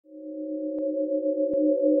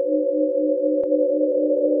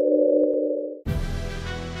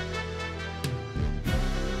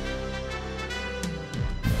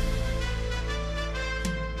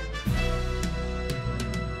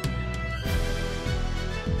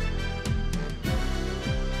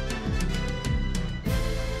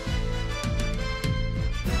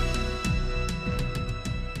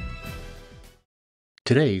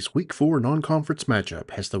Today's Week 4 non-conference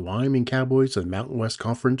matchup has the Wyoming Cowboys of the Mountain West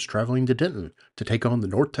Conference traveling to Denton to take on the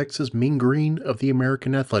North Texas Mean Green of the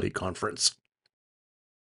American Athletic Conference.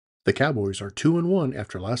 The Cowboys are 2-1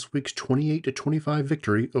 after last week's 28-25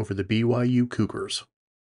 victory over the BYU Cougars.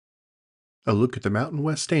 A look at the Mountain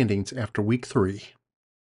West standings after Week 3.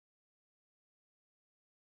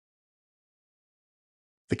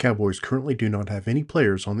 The Cowboys currently do not have any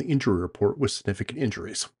players on the injury report with significant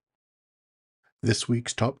injuries. This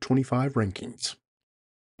week's top 25 rankings.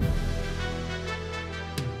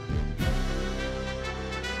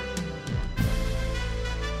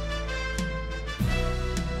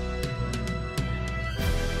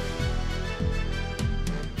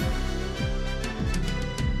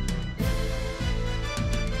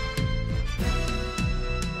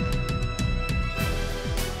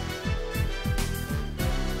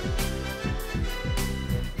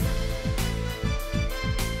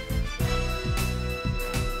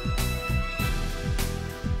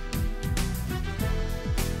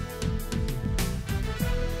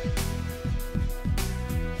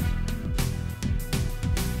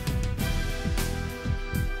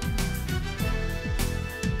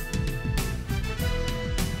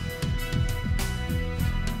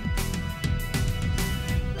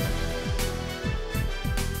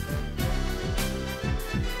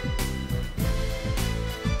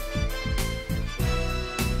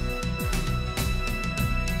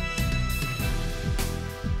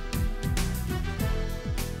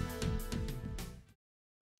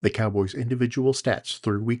 The Cowboys' individual stats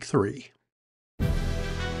through Week 3.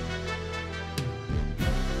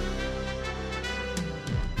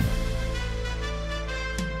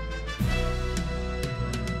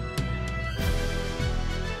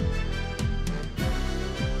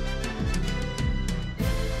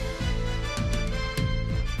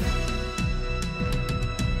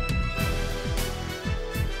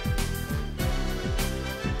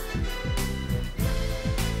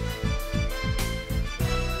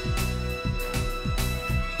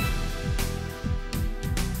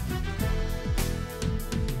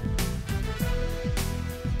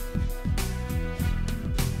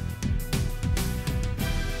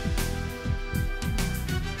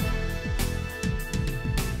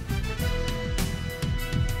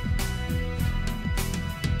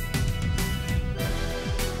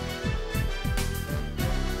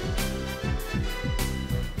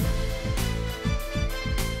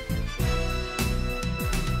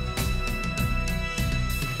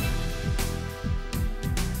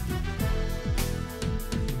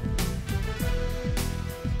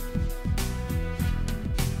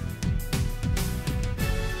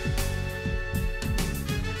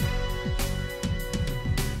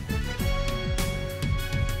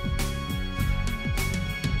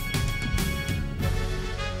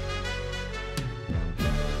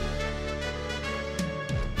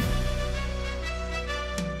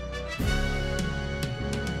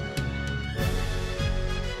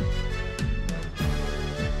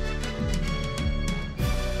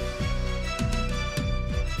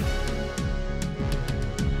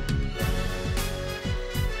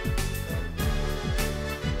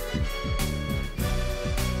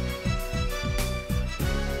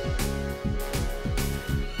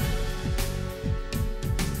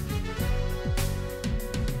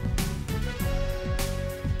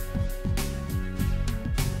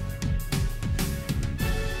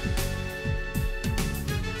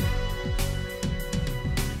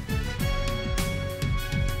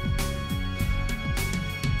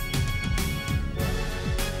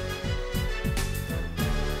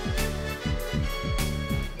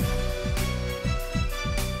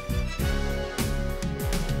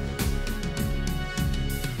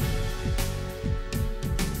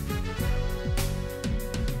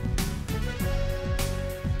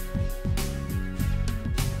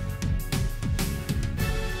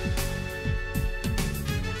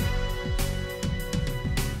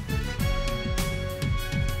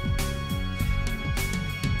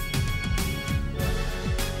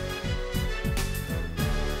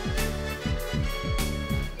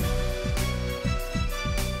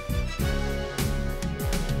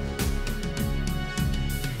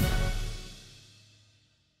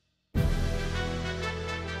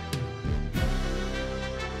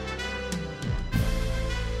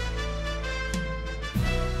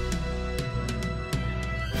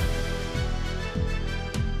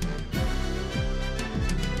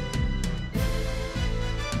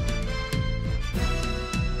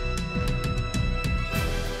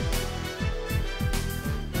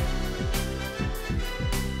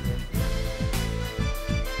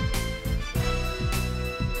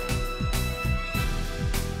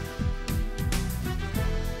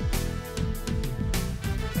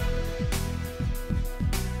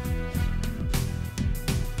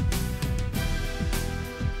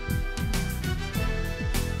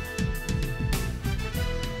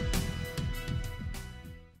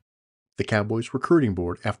 the Cowboys recruiting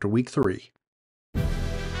board after Week 3.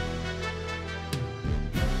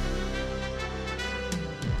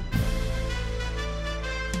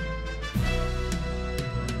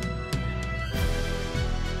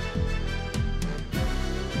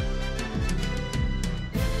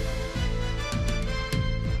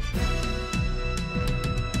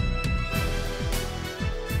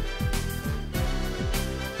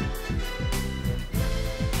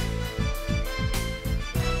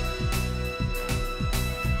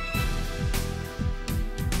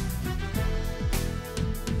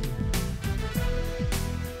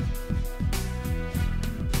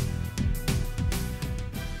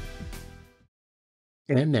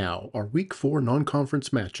 And now, our Week 4 non-conference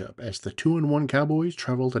matchup as the 2-1 Cowboys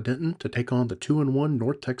travel to Denton to take on the 2-1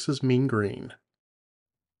 North Texas Mean Green.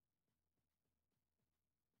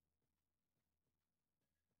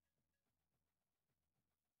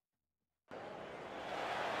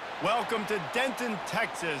 Welcome to Denton,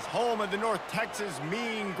 Texas, home of the North Texas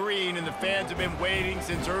Mean Green, and the fans have been waiting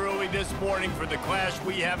since early this morning for the clash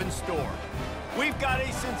we have in store. We've got a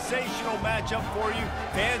sensational matchup for you.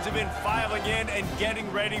 Fans have been filing in and getting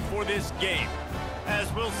ready for this game, as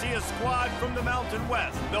we'll see a squad from the Mountain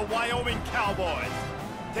West, the Wyoming Cowboys,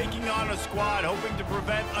 taking on a squad hoping to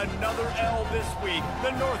prevent another L this week,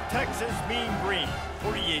 the North Texas Mean Green.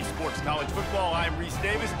 For EA Sports College Football, I'm Reese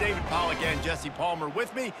Davis, David Pollack, and Jesse Palmer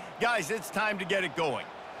with me. Guys, it's time to get it going.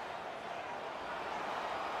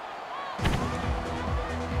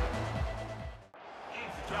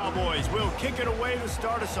 Cowboys will kick it away to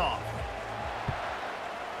start us off.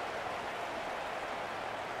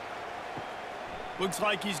 Looks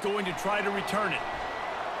like he's going to try to return it.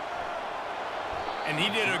 And he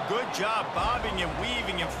did a good job bobbing and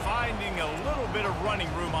weaving and finding a little bit of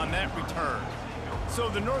running room on that return. So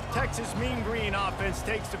the North Texas Mean Green offense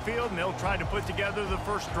takes the field, and they'll try to put together the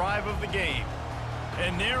first drive of the game.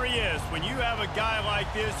 And there he is. When you have a guy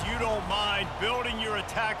like this, you don't mind building your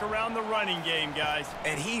attack around the running game, guys.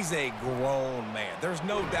 And he's a grown man. There's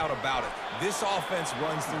no doubt about it. This offense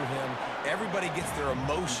runs through him. Everybody gets their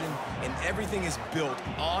emotion, and everything is built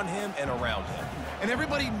on him and around him. And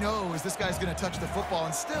everybody knows this guy's going to touch the football,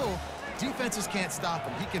 and still, defenses can't stop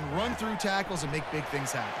him. He can run through tackles and make big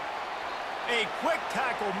things happen. A quick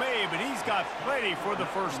tackle made, but he's got plenty for the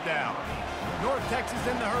first down. North Texas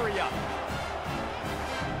in the hurry up.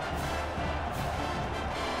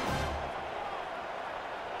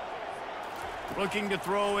 Looking to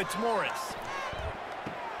throw, it's Morris.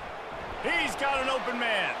 He's got an open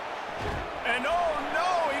man. And oh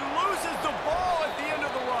no, he loses the ball at the end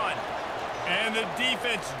of the run. And the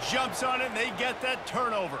defense jumps on it, and they get that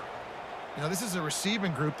turnover. You know, this is a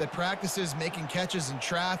receiving group that practices making catches in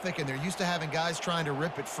traffic, and they're used to having guys trying to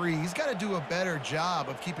rip it free. He's got to do a better job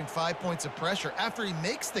of keeping 5 points of pressure after he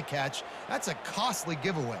makes the catch. That's a costly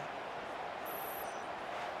giveaway.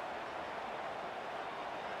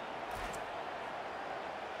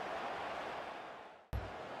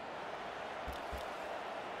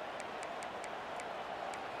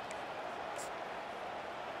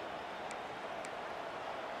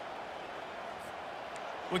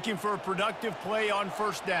 Looking for a productive play on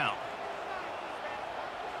first down.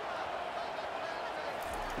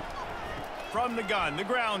 From the gun, the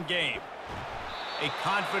ground game. A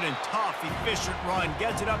confident, tough, efficient run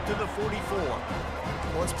gets it up to the 44.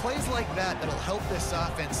 Well, it's plays like that that'll help this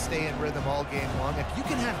offense stay in rhythm all game long. If you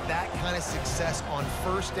can have that kind of success on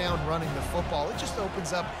first down running the football, it just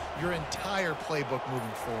opens up your entire playbook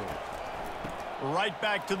moving forward. Right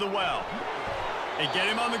back to the well. They get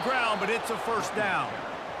him on the ground, but it's a first down.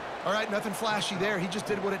 All right, nothing flashy there. He just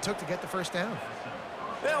did what it took to get the first down.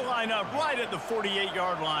 They'll line up right at the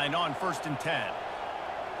 48-yard line on 1st and 10.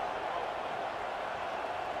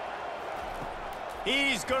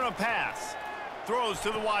 He's going to pass. Throws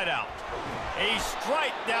to the wideout. A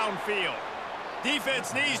strike downfield.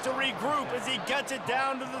 Defense needs to regroup as he gets it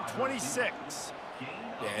down to the 26.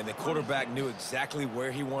 Yeah, and the quarterback knew exactly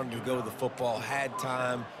where he wanted to go with the football, had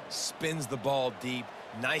time, spins the ball deep.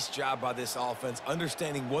 Nice job by this offense,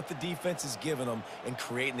 understanding what the defense is giving them and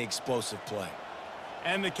creating the explosive play.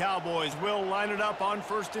 And the Cowboys will line it up on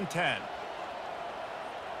 1st and 10.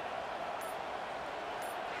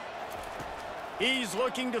 He's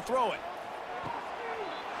looking to throw it.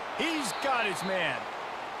 He's got his man.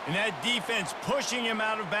 And that defense pushing him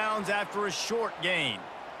out of bounds after a short gain.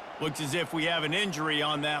 Looks as if we have an injury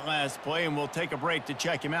on that last play, and we'll take a break to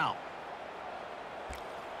check him out.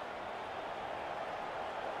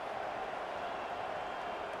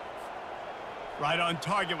 Right on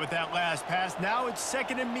target with that last pass. Now it's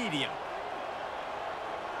 2nd and medium.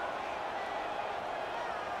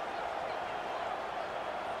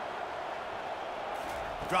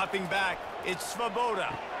 Dropping back, it's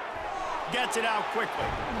Svoboda. Gets it out quickly.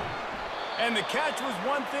 And the catch was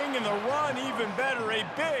one thing, and the run even better. A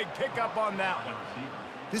big pickup on that one.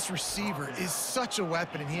 This receiver is such a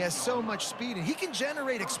weapon, and he has so much speed, and he can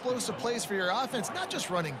generate explosive plays for your offense, not just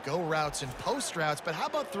running go routes and post routes, but how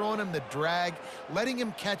about throwing him the drag, letting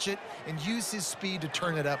him catch it, and use his speed to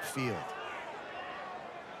turn it upfield.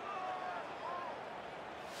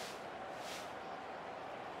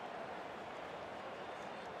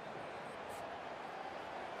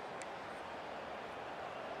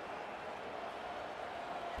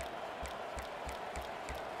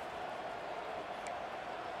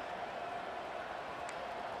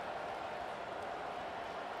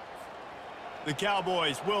 The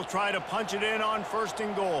Cowboys will try to punch it in on 1st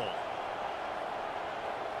and goal.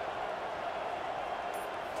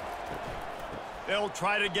 They'll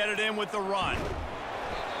try to get it in with the run.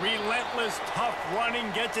 Relentless, tough running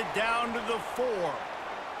gets it down to the 4.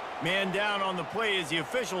 Man down on the play as the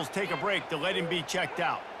officials take a break to let him be checked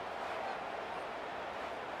out.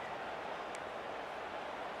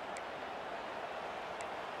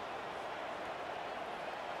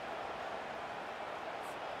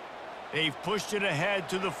 They've pushed it ahead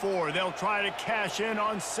to the 4. They'll try to cash in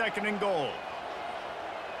on 2nd and goal.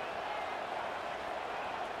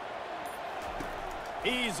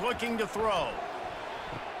 He's looking to throw.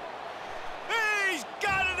 He's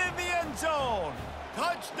got it in the end zone.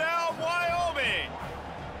 Touchdown, Wyoming.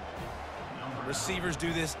 Receivers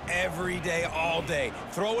do this every day, all day.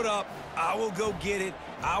 Throw it up. I will go get it.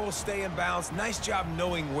 I will stay in bounds. Nice job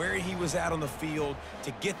knowing where he was at on the field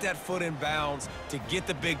to get that foot in bounds, to get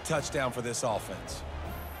the big touchdown for this offense.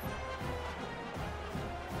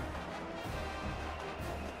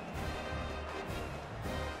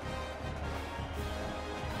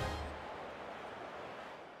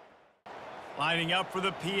 Lining up for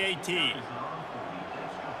the PAT.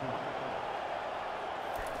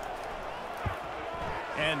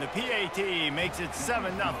 And the PAT makes it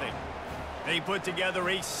 7-0. They put together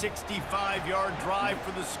a 65-yard drive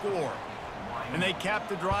for the score. And they cap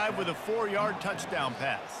the drive with a 4-yard touchdown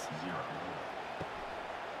pass.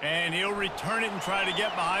 And he'll return it and try to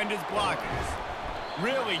get behind his blockers.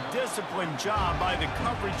 Really disciplined job by the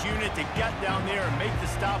coverage unit to get down there and make the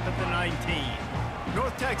stop at the 19.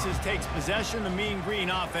 North Texas takes possession. The Mean Green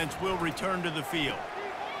offense will return to the field.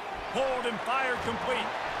 Hold and fire complete.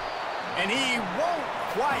 And he won't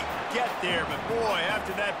quite get there, but boy,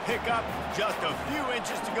 after that pickup, just a few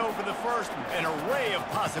inches to go for the first. An array of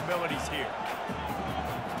possibilities here.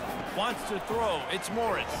 Wants to throw. It's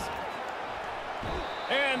Morris.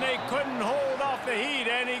 And they couldn't hold off the heat,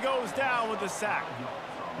 and he goes down with a sack.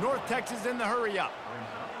 North Texas in the hurry-up.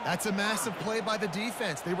 That's a massive play by the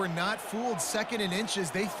defense. They were not fooled. 2nd and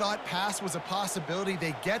inches. They thought pass was a possibility.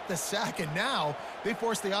 They get the sack, and now they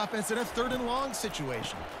force the offense in a 3rd and long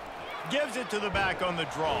situation. Gives it to the back on the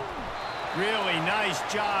draw. Really nice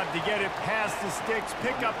job to get it past the sticks,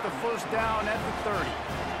 pick up the 1st down at the 30.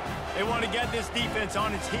 They want to get this defense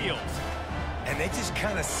on its heels. And they just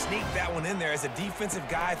kind of sneaked that one in there as a defensive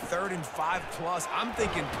guy, 3rd and 5+. I'm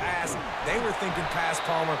thinking pass. They were thinking pass,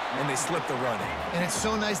 Palmer, and they slipped the run in. And it's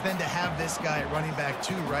so nice then to have this guy at running back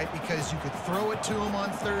too, right? Because you could throw it to him on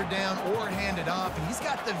 3rd down or hand it off. And he's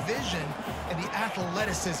got the vision and the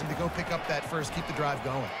athleticism to go pick up that first, keep the drive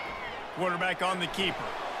going. Quarterback on the keeper.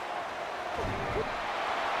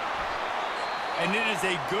 And it is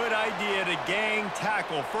a good idea to gang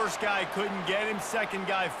tackle. First guy couldn't get him. 2nd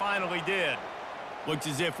guy finally did. Looks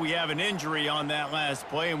as if we have an injury on that last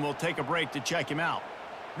play, and we'll take a break to check him out.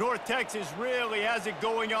 North Texas really has it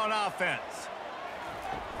going on offense.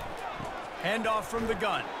 Handoff from the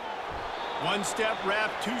gun. 1-step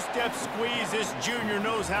wrap, 2-step squeeze. This junior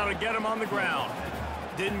knows how to get him on the ground.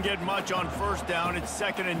 Didn't get much on 1st down. It's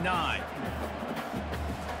 2nd and 9.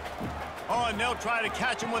 Oh, and they'll try to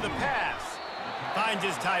catch him with a pass. Finds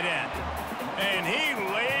his tight end. And he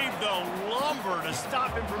laid the lumber to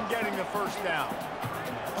stop him from getting the 1st down.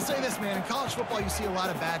 I'll say this, man. In college football, you see a lot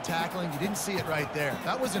of bad tackling. You didn't see it right there.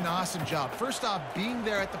 That was an awesome job. First off, being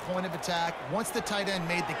there at the point of attack. Once the tight end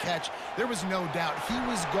made the catch, there was no doubt he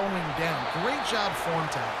was going down. Great job form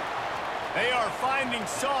tackle. They are finding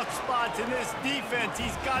soft spots in this defense.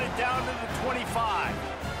 He's got it down to the 25.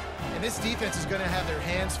 And this defense is going to have their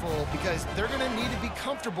hands full because they're going to need to be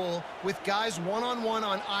comfortable with guys one-on-one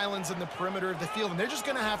on islands in the perimeter of the field. And they're just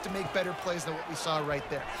going to have to make better plays than what we saw right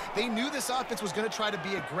there. They knew this offense was going to try to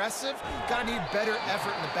be aggressive. Got to need better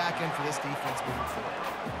effort in the back end for this defense moving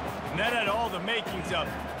forward. And that had all the makings of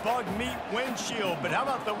bug meat windshield. But how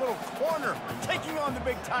about the little corner taking on the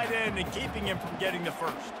big tight end and keeping him from getting the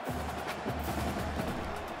 1st?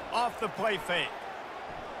 Off the play fake.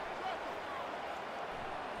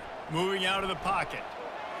 Moving out of the pocket.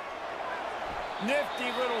 Nifty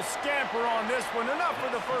little scamper on this one. Enough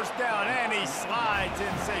for the first down, and he slides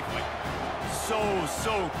in safely.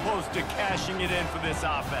 So close to cashing it in for this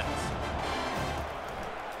offense.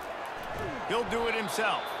 He'll do it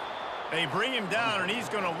himself. They bring him down, and he's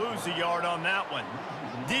going to lose a yard on that one.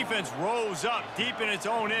 Defense rose up deep in its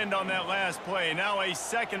own end on that last play. Now a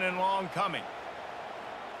 2nd and long coming.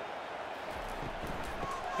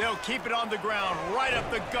 They'll keep it on the ground, right up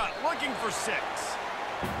the gut, looking for 6.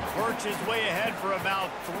 Works his way ahead for about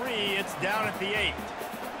 3. It's down at the 8.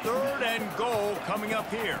 3rd and goal coming up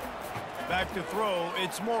here. Back to throw,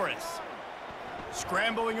 it's Morris.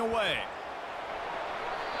 Scrambling away.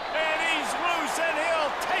 And he's loose, and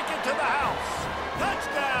he'll take it to the house.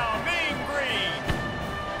 Touchdown, Mean Green.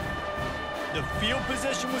 The field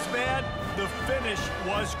position was bad. The finish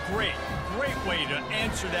was great. Great way to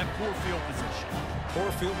answer that poor field position.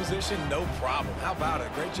 Poor field position, no problem. How about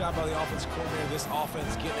it? Great job by the offensive coordinator. This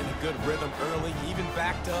offense getting in a good rhythm early, even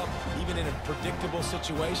backed up, even in a predictable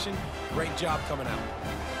situation. Great job coming out.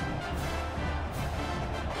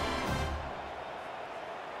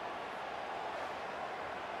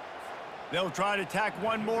 They'll try to tack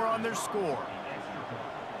one more on their score.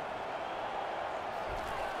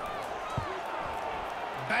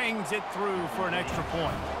 Bangs it through for an extra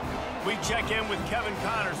point. We check in with Kevin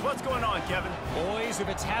Connors. What's going on, Kevin? Boys, if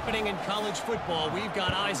it's happening in college football, we've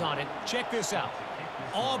got eyes on it. Check this out.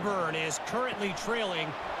 Auburn is currently trailing,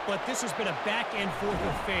 but this has been a back-and-forth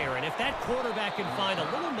affair. And if that quarterback can find a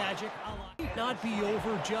little magic, it might not be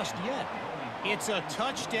over just yet. It's a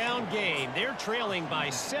touchdown game. They're trailing by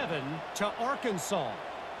 7 to Arkansas.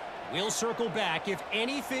 We'll circle back. If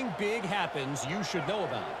anything big happens, you should know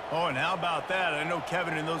about it. Oh, and how about that? I know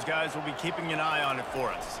Kevin and those guys will be keeping an eye on it for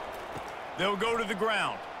us. They'll go to the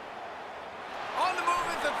ground. On the move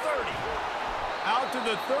at the 30. Out to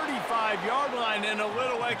the 35-yard line, and a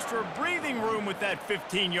little extra breathing room with that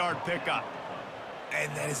 15-yard pickup. And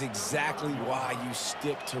that is exactly why you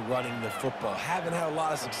stick to running the football. Haven't had a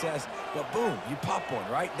lot of success, but boom, you pop one,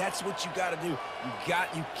 right? That's what you got to do.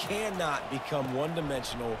 You cannot become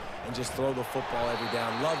one-dimensional and just throw the football every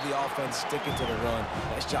down. Love the offense, sticking to the run.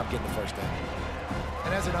 Nice job getting the first down.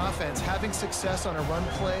 And as an offense, having success on a run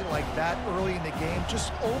play like that early in the game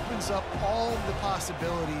just opens up all the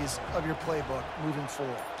possibilities of your playbook moving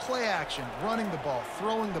forward. Play action, running the ball,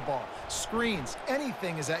 throwing the ball, screens,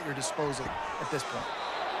 anything is at your disposal at this point.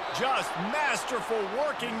 Just masterful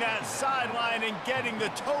working that sideline and getting the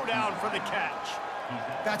toe down for the catch.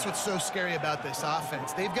 That's what's so scary about this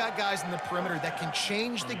offense. They've got guys in the perimeter that can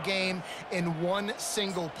change the game in one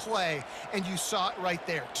single play, and you saw it right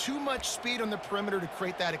there. Too much speed on the perimeter to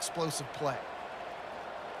create that explosive play.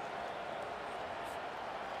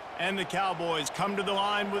 And the Cowboys come to the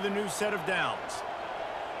line with a new set of downs.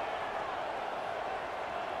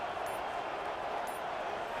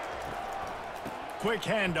 Quick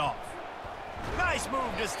handoff. Nice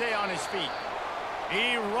move to stay on his feet.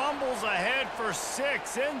 He rumbles ahead for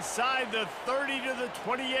 6 inside the 30 to the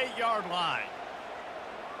 28-yard line.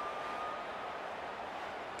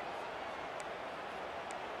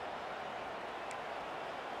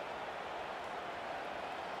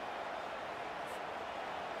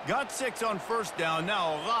 Got 6 on first down.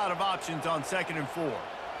 Now a lot of options on 2nd and 4.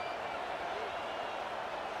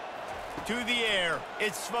 To the air,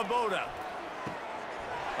 it's Svoboda.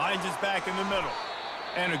 Finds his back in the middle.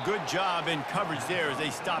 And a good job in coverage there as they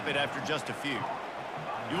stop it after just a few.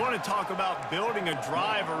 You want to talk about building a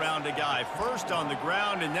drive around a guy. First on the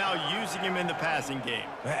ground and now using him in the passing game.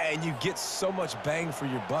 And you get so much bang for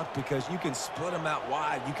your buck because you can split him out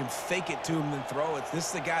wide. You can fake it to him and throw it. This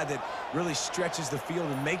is the guy that really stretches the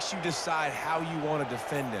field and makes you decide how you want to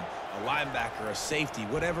defend him. A linebacker, a safety,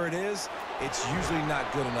 whatever it is, it's usually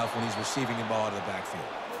not good enough when he's receiving the ball out of the backfield.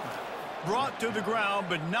 Brought to the ground,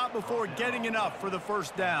 but not before getting enough for the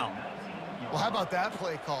first down. Well, how about that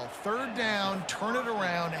play call? 3rd down, turn it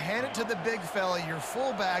around, hand it to the big fella, your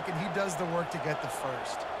fullback, and he does the work to get the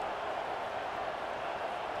first.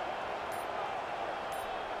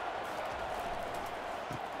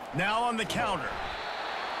 Now on the counter.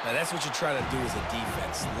 Now, that's what you try to do as a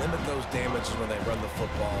defense. Limit those damages when they run the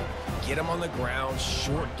football. Get them on the ground,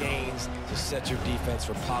 short gains to set your defense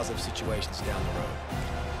for positive situations down the road.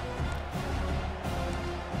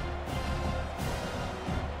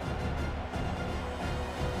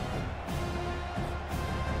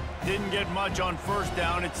 Didn't get much on first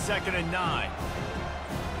down. It's 2nd and 9.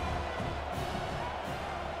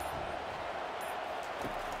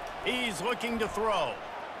 He's looking to throw.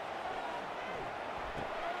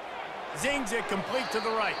 Zings it complete to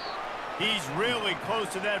the right. He's really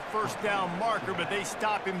close to that first down marker, but they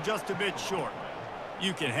stop him just a bit short.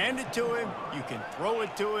 You can hand it to him, you can throw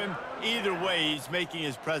it to him. Either way, he's making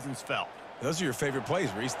his presence felt. Those are your favorite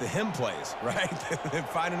plays, Reese, the him plays, right?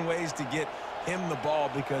 Finding ways to get him the ball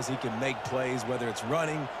because he can make plays, whether it's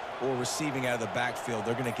running or receiving out of the backfield.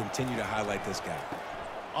 They're going to continue to highlight this guy.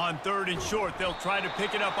 On 3rd and short, they'll try to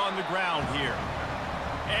pick it up on the ground here.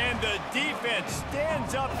 And the defense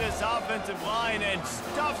stands up this offensive line and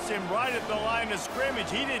stuffs him right at the line of scrimmage.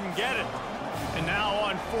 He didn't get it. And now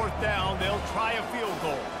on 4th down, they'll try a field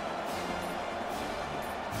goal.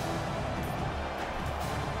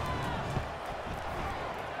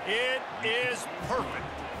 It is perfect.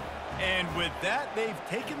 And with that, they've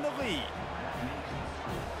taken the lead.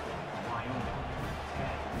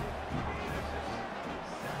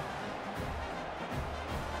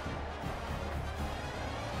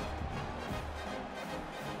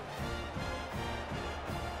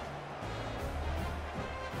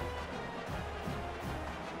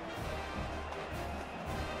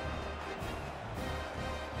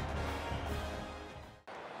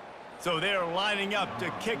 So they're lining up to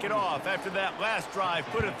kick it off after that last drive.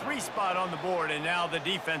 Put a 3-spot on the board, and now the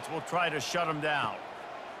defense will try to shut him down.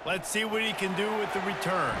 Let's see what he can do with the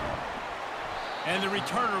return. And the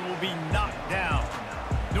returner will be knocked down.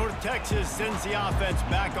 North Texas sends the offense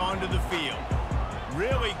back onto the field.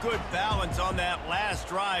 Really good balance on that last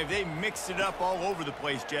drive. They mixed it up all over the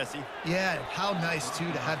place, Jesse. Yeah, how nice, too,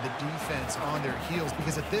 to have the defense on their heels,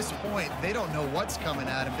 because at this point, they don't know what's coming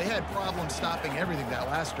at them. They had problems stopping everything that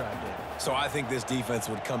last drive did. So I think this defense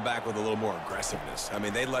would come back with a little more aggressiveness. I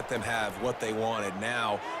mean, they let them have what they wanted.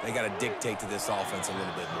 Now they got to dictate to this offense a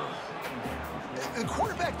little bit more. The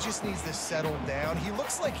quarterback just needs to settle down. He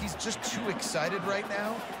looks like he's just too excited right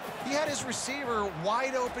now. He had his receiver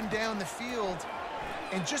wide open down the field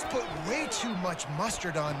and just put way too much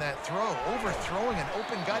mustard on that throw, overthrowing an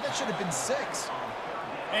open guy. That should have been 6.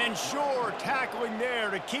 And sure, tackling there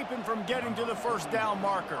to keep him from getting to the first down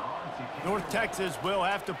marker. North Texas will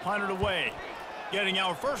have to punt it away. Getting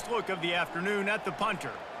our first look of the afternoon at the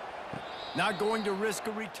punter. Not going to risk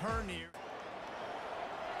a return here.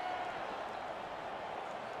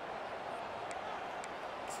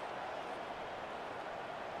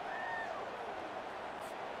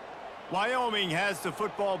 Wyoming has the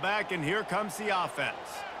football back, and here comes the offense.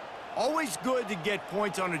 Always good to get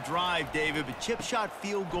points on a drive, David, but chip shot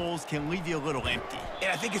field goals can leave you a little empty.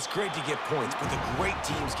 And I think it's great to get points, but the great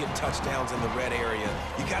teams get touchdowns in the red area.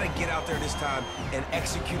 You got to get out there this time and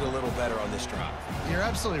execute a little better on this drive. You're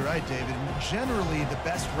absolutely right, David. Generally, the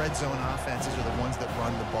best red zone offenses are the ones that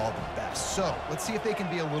run the ball the best. So let's see if they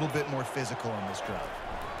can be a little bit more physical on this drive.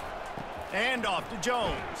 And off to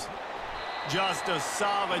Jones. Just a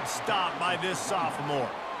solid stop by this sophomore.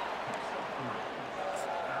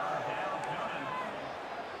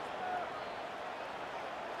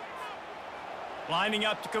 Lining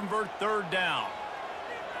up to convert 3rd down.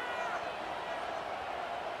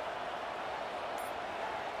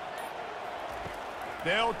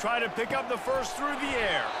 They'll try to pick up the first through the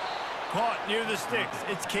air. Caught near the sticks.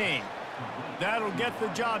 It's King. That'll get the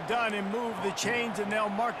job done and move the chains, and they'll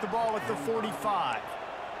mark the ball at the 45.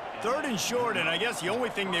 3rd and short, and I guess the only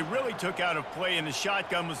thing they really took out of play in the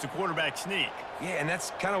shotgun was the quarterback sneak. Yeah, and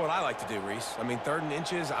that's kind of what I like to do, Reese. I mean, 3rd and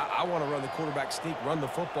inches, I want to run the quarterback sneak, run the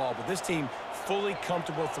football, but this team fully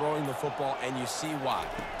comfortable throwing the football, and you see why.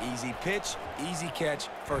 Easy pitch, easy catch,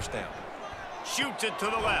 first down. Shoots it to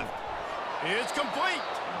the left. It's complete.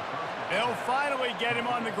 They'll finally get him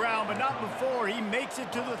on the ground, but not before he makes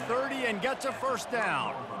it to the 30 and gets a first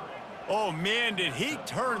down. Oh, man, did he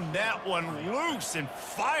turn that one loose and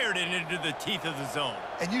fired it into the teeth of the zone.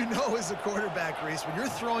 And you know, as a quarterback, Reese, when you're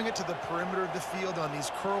throwing it to the perimeter of the field on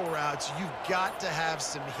these curl routes, you've got to have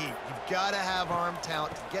some heat. You've got to have arm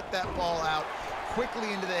talent to get that ball out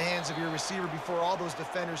quickly into the hands of your receiver before all those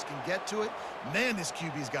defenders can get to it. Man, this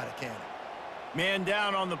QB's got a cannon. Man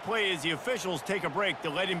down on the play as the officials take a break to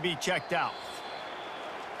let him be checked out.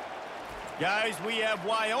 Guys, we have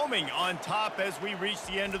Wyoming on top as we reach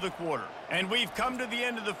the end of the quarter. And we've come to the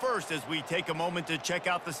end of the first as we take a moment to check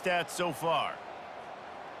out the stats so far.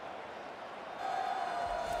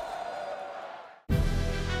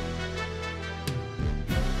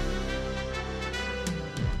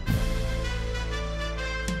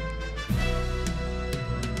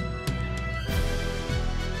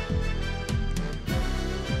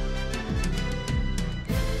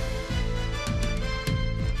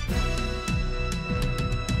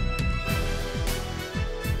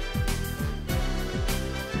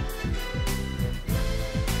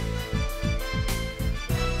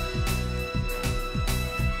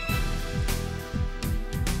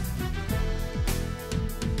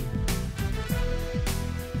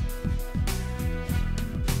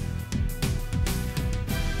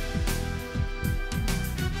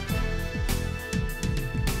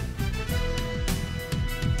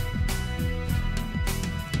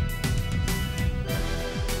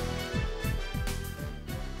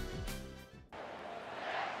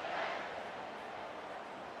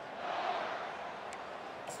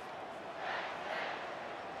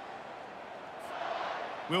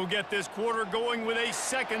 We'll get this quarter going with a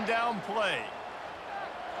second down play.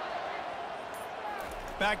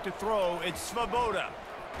 Back to throw, it's Svoboda.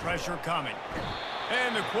 Pressure coming.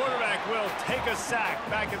 And the quarterback will take a sack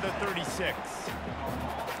back at the 36.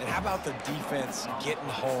 And how about the defense getting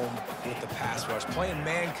home with the pass rush? Playing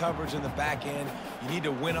man coverage in the back end. You need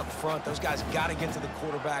to win up front. Those guys got to get to the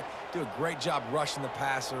quarterback. Do a great job rushing the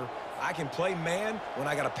passer. I can play man when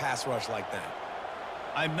I got a pass rush like that.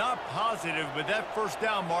 I'm not positive, but that first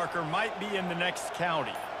down marker might be in the next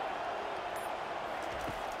county.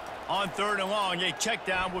 On 3rd and long, a check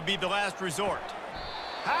down would be the last resort.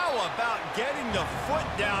 How about getting the foot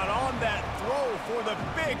down on that throw for the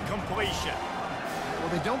big completion? Well,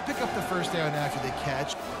 they don't pick up the first down after they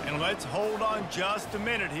catch. And let's hold on just a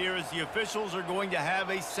minute here as the officials are going to have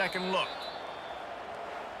a second look.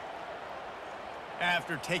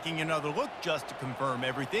 After taking another look just to confirm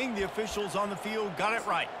everything, the officials on the field got it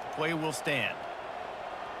right. Play will stand.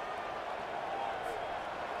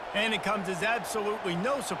 And it comes as absolutely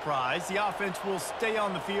no surprise. The offense will stay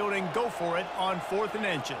on the field and go for it on 4th and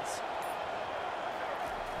inches.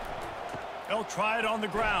 They'll try it on the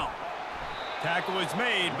ground. Tackle is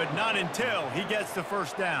made, but not until he gets the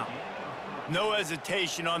first down. No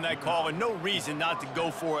hesitation on that call and no reason not to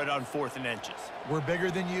go for it on 4th and inches. We're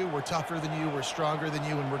bigger than you, we're tougher than you, we're stronger than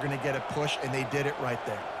you, and we're going to get a push, and they did it right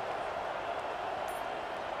there.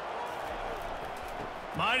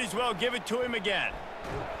 Might as well give it to him again.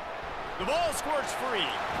 The ball squirts free,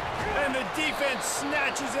 and the defense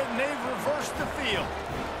snatches it, and they've reversed the field.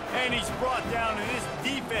 And he's brought down, and this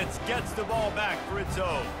defense gets the ball back for its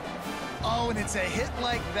own. Oh, and it's a hit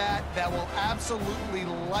like that that will absolutely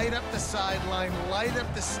light up the sideline, light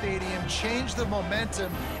up the stadium, change the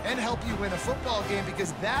momentum, and help you win a football game,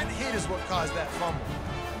 because that hit is what caused that fumble.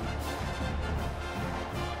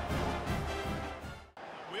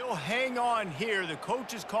 We'll hang on here. The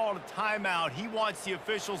coach has called a timeout. He wants the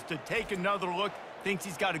officials to take another look, thinks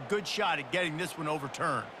he's got a good shot at getting this one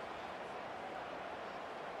overturned.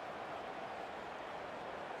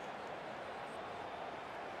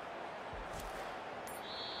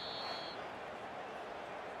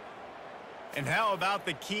 And how about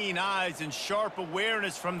the keen eyes and sharp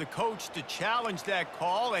awareness from the coach to challenge that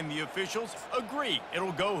call, and the officials agree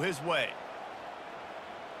it'll go his way.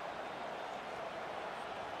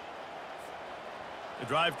 The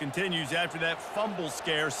drive continues after that fumble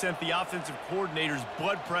scare sent the offensive coordinator's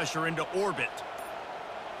blood pressure into orbit.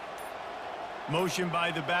 Motion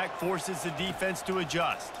by the back forces the defense to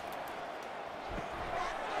adjust.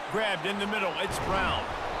 Grabbed in the middle, it's Brown.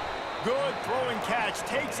 Good throwing catch,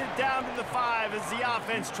 takes it down to the 5 as the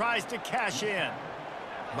offense tries to cash in.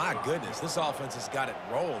 My goodness, this offense has got it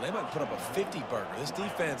rolled. They might put up a 50-burger. This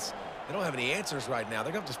defense, they don't have any answers right now.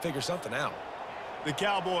 They're going to have to figure something out. The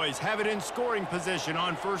Cowboys have it in scoring position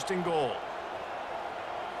on 1st and goal.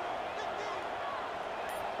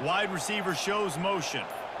 Wide receiver shows motion.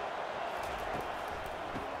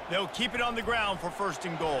 They'll keep it on the ground for 1st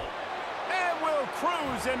and goal. And will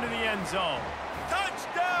cruise into the end zone.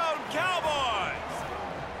 Touchdown, Cowboys!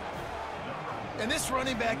 And this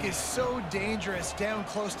running back is so dangerous down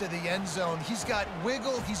close to the end zone. He's got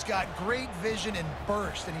wiggle, he's got great vision and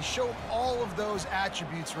burst, and he showed all of those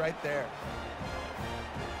attributes right there.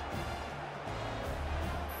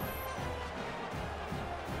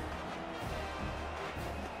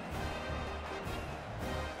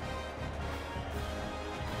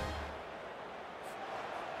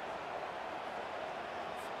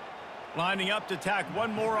 Lining up to tack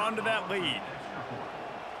one more onto that lead.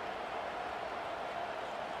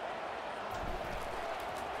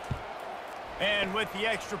 And with the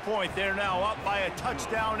extra point, they're now up by a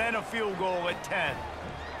touchdown and a field goal at 10.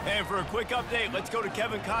 And for a quick update, let's go to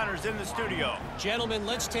Kevin Connors in the studio. Gentlemen,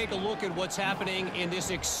 let's take a look at what's happening in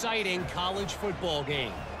this exciting college football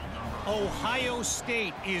game. Ohio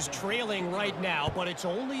State is trailing right now, but it's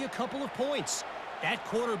only a couple of points. That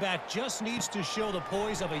quarterback just needs to show the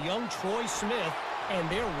poise of a young Troy Smith, and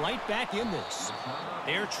they're right back in this.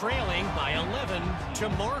 They're trailing by 11 to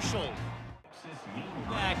Marshall.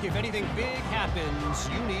 Back, if anything big happens,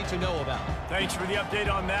 you need to know about. Thanks for the update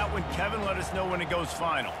on that one, Kevin. Let us know when it goes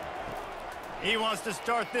final. He wants to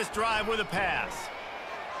start this drive with a pass.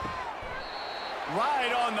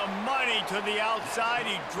 Right on the money to the outside.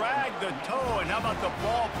 He dragged the toe, and how about the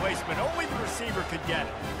ball placement? Only the receiver could get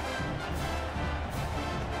it.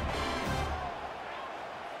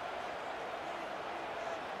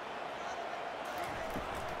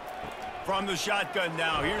 From the shotgun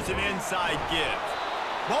now, here's an inside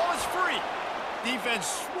give. Ball is free. Defense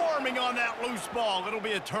swarming on that loose ball. It'll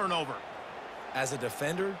be a turnover. As a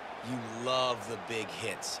defender, You love the big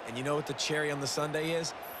hits. And you know what the cherry on the sundae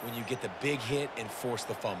is? When you get the big hit and force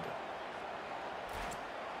the fumble.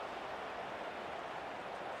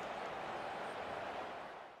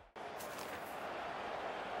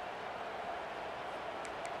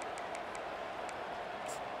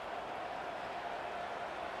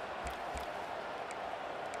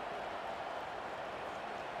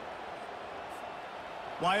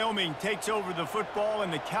 Wyoming takes over the football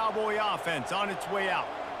and the Cowboy offense on its way out.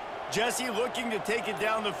 Jesse looking to take it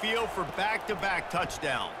down the field for back-to-back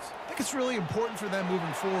touchdowns. I think it's really important for them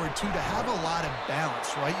moving forward, too, to have a lot of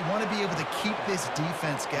balance, right? You want to be able to keep this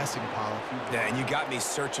defense guessing, Pollock. Yeah, and you got me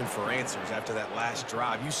searching for answers after that last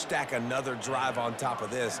drive. You stack another drive on top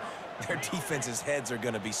of this, their defense's heads are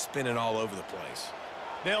going to be spinning all over the place.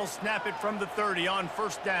 They'll snap it from the 30 on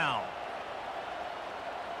first down.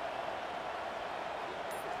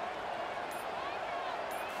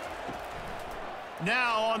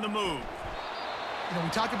 Now on the move. You know,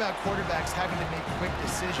 we talk about quarterbacks having to make quick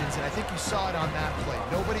decisions, and I think you saw it on that play.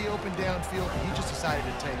 Nobody open downfield, and he just decided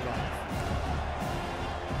to take off.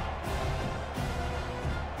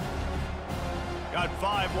 Got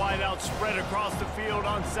 5 wide out spread across the field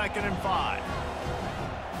on 2nd and 5.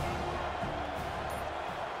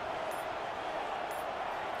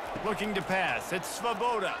 Looking to pass. It's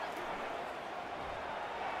Svoboda.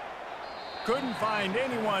 Couldn't find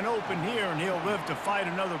anyone open here, and he'll live to fight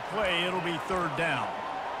another play. It'll be 3rd down.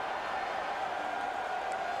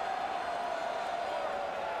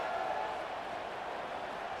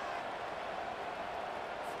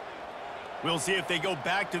 We'll see if they go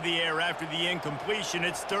back to the air after the incompletion.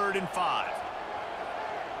 It's 3rd and 5.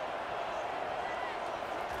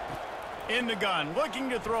 In the gun, looking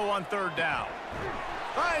to throw on 3rd down.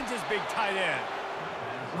 Finds his big tight end.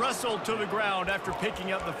 Russell to the ground after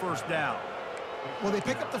picking up the 1st down. Well, they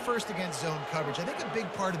pick up the first against zone coverage. I think a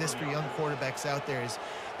big part of this for young quarterbacks out there is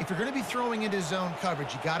if you're going to be throwing into zone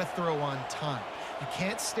coverage, you got to throw on time. You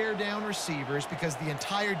can't stare down receivers because the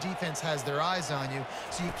entire defense has their eyes on you,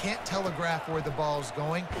 so you can't telegraph where the ball's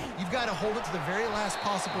going. You've got to hold it to the very last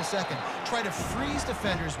possible second. Try to freeze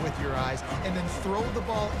defenders with your eyes and then throw the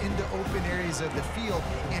ball into open areas of the field,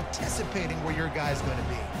 anticipating where your guy's going to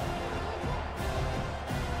be.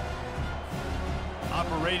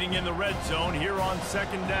 Operating in the red zone here on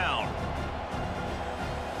 2nd down.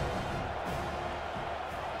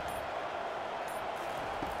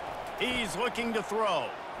 He's looking to throw.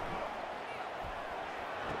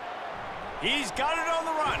 He's got it on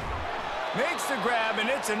the run. Makes the grab, and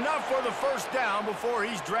it's enough for the 1st down before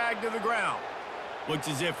he's dragged to the ground. Looks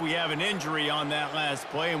as if we have an injury on that last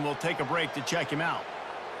play, and we'll take a break to check him out.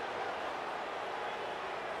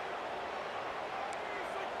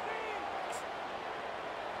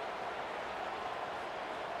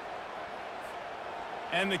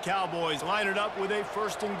 And the Cowboys line it up with a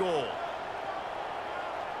 1st and goal.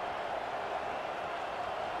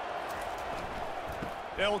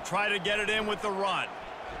 They'll try to get it in with the run.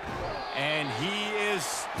 And he is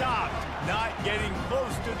stopped, not getting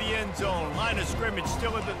close to the end zone. Line of scrimmage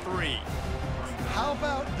still at the 3. How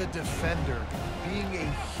about the defender being a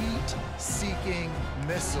heat-seeking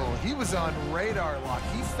missile? He was on radar lock.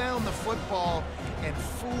 He found the football and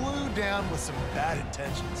flew down with some bad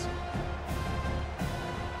intentions.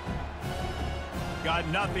 Got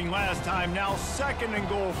nothing last time. Now 2nd and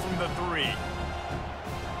goal from the 3.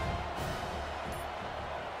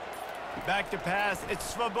 Back to pass.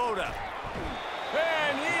 It's Svoboda.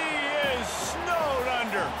 And he is snowed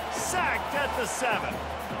under. Sacked at the 7.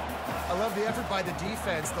 I love the effort by the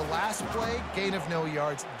defense. The last play, gain of no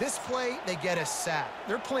yards. This play, they get a sack.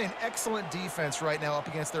 They're playing excellent defense right now up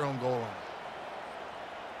against their own goal line.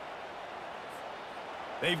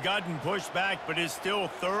 They've gotten pushed back, but it's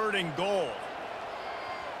still 3rd and goal.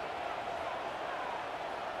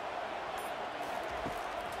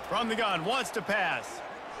 From the gun, wants to pass.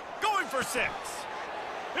 Going for 6.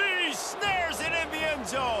 He snares it in the end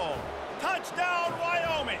zone. Touchdown,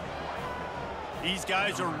 Wyoming. These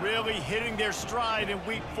guys are really hitting their stride in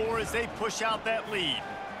week 4 as they push out that lead.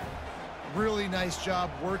 Really nice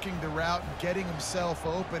job working the route and getting himself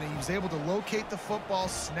open. He was able to locate the football,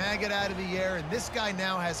 snag it out of the air, and this guy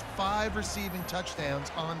now has 5 receiving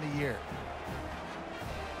touchdowns on the year.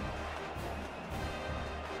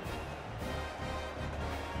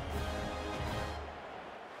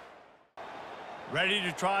 Ready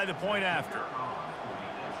to try the point after.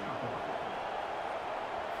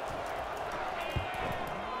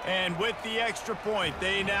 And with the extra point,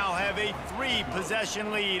 they now have a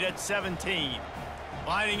 3-possession lead at 17.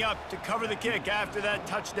 Lining up to cover the kick after that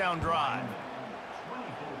touchdown drive.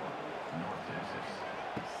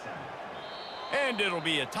 And it'll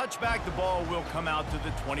be a touchback. The ball will come out to the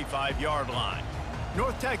 25-yard line.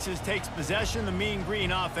 North Texas takes possession. The Mean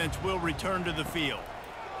Green offense will return to the field.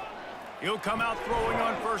 He'll come out throwing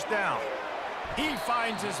on first down. He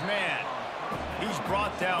finds his man. He's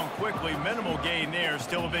brought down quickly. Minimal gain there.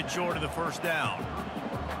 Still a bit short of the first down.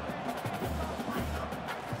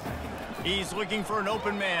 He's looking for an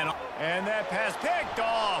open man. And that pass picked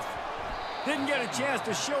off. Didn't get a chance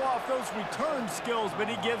to show off those return skills, but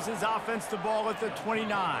he gives his offense the ball at the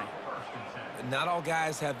 29. Not all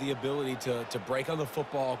guys have the ability to break on the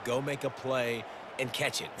football, go make a play, and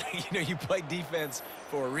catch it. You play defense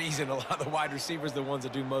for a reason. A lot of the wide receivers are the ones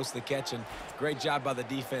that do most of the catching. Great job by the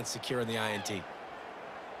defense securing the INT.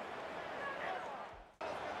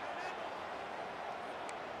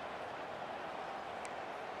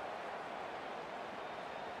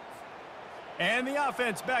 And the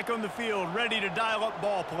offense back on the field, ready to dial up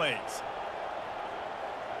ball plays.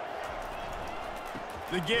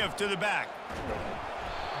 The give to the back.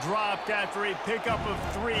 Dropped after a pickup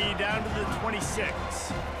of 3 down to the 26.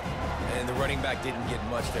 And the running back didn't get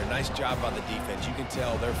much there. Nice job by the defense. You can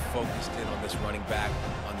tell they're focused in on this running back,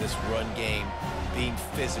 on this run game, being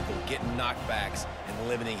physical, getting knockbacks, and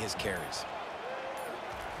limiting his carries.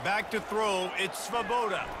 Back to throw, it's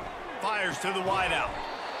Svoboda. Fires to the wideout.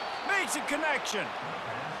 Makes a connection.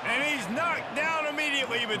 And he's knocked down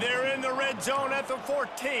immediately, but they're in the red zone at the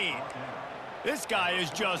 14. This guy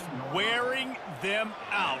is just wearing them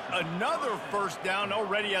out. Another first down,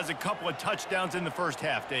 already has a couple of touchdowns in the first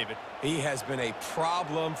half, David. He has been a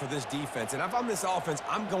problem for this defense. And if I'm this offense,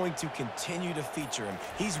 I'm going to continue to feature him.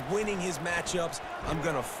 He's winning his matchups. I'm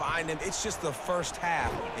going to find him. It's just the first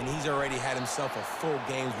half, and he's already had himself a full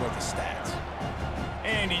game's worth of stats.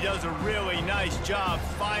 And he does a really nice job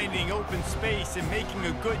finding open space and making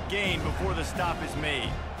a good gain before the stop is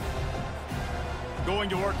made. Going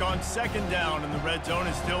to work on second down in the red zone,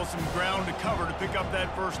 and still some ground to cover to pick up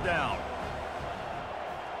that first down.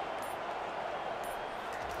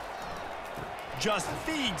 Just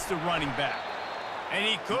feeds the running back. And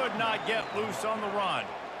he could not get loose on the run.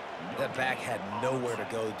 That back had nowhere to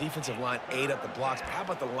go. The defensive line ate up the blocks. But how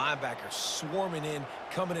about the linebacker swarming in,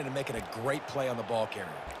 coming in and making a great play on the ball carrier?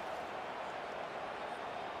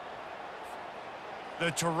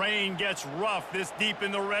 The terrain gets rough this deep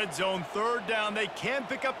in the red zone. Third down, they can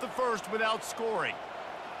pick up the first without scoring.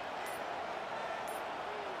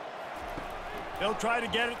 They'll try to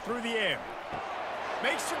get it through the air.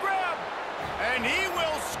 Makes the grab, and he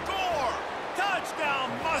will score. Touchdown,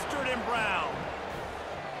 Mustard and Brown.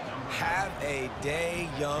 Have a day,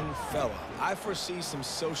 young fella. I foresee some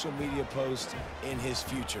social media posts in his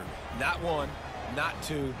future. Not 1, not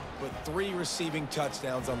 2, but 3 receiving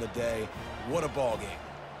touchdowns on the day. What a ball game.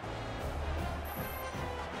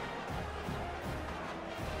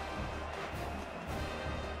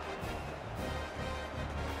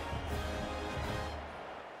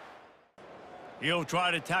 He'll try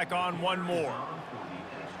to tack on one more.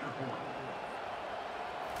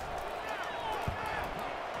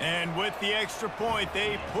 And with the extra point,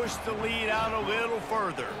 they push the lead out a little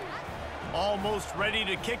further. Almost ready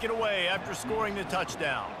to kick it away after scoring the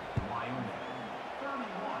touchdown.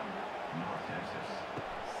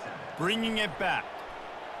 Bringing it back.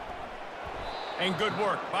 And good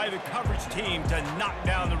work by the coverage team to knock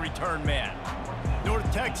down the return man.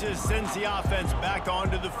 North Texas sends the offense back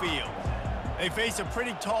onto the field. They face a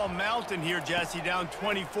pretty tall mountain here, Jesse, down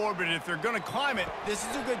 24, but if they're going to climb it, this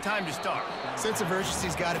is a good time to start. Sense of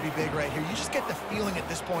urgency's got to be big right here. You just get the feeling at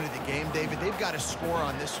this point of the game, David, they've got to score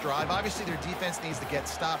on this drive. Obviously, their defense needs to get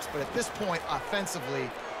stops, but at this point,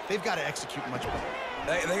 offensively, they've got to execute much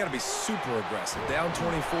better. They got to be super aggressive. Down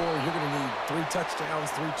 24, you're going to need 3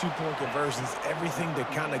 touchdowns, 3 two-point conversions, everything to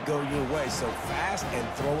kind of go your way. So fast and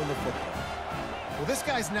throwing the football. Well, this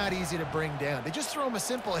guy's not easy to bring down. They just throw him a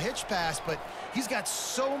simple hitch pass, but he's got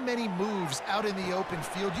so many moves out in the open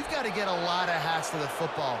field. You've got to get a lot of hats to the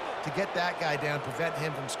football to get that guy down, prevent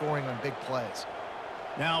him from scoring on big plays.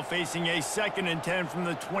 Now facing a 2nd and 10 from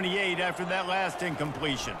the 28 after that last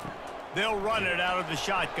incompletion. They'll run it out of the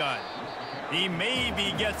shotgun. He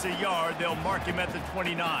maybe gets a yard. They'll mark him at the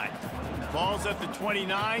 29. Ball's at the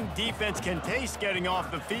 29. Defense can taste getting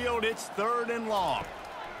off the field. It's 3rd and long.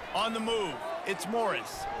 On the move, it's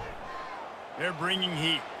Morris. They're bringing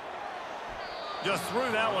heat. Just threw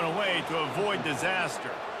that one away to avoid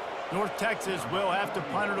disaster. North Texas will have to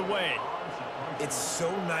punt it away. It's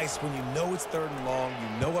so nice when you know it's 3rd and long,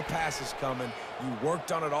 you know a pass is coming, you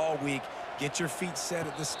worked on it all week, get your feet set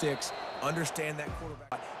at the sticks, understand that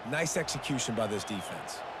quarterback. Nice execution by this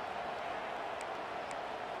defense.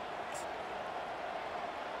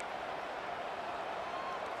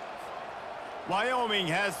 Wyoming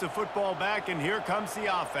has the football back, and here comes the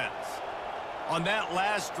offense. On that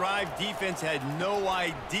last drive, defense had no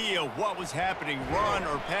idea what was happening, run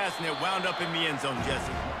or pass, and it wound up in the end zone,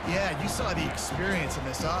 Jesse. Yeah, you saw the experience in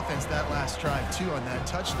this offense that last drive, too, on that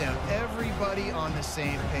touchdown. Everybody on the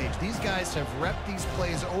same page. These guys have repped these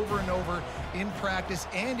plays over and over in practice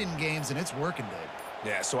and in games, and it's working, Dave.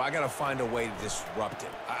 Yeah, so I got to find a way to disrupt it.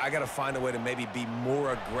 I got to find a way to maybe be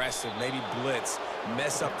more aggressive, maybe blitz,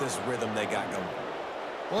 mess up this rhythm they got going.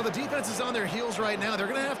 Well, the defense is on their heels right now. They're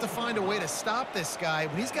going to have to find a way to stop this guy.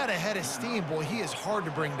 When he's got a head of steam, boy, he is hard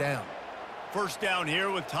to bring down. First down here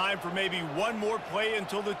with time for maybe one more play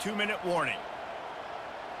until the 2-minute warning.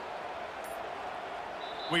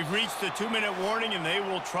 We've reached the 2-minute warning, and they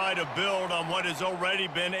will try to build on what has already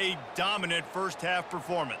been a dominant first-half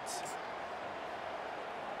performance.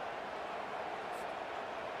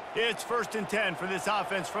 It's 1st and 10 for this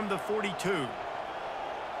offense from the 42.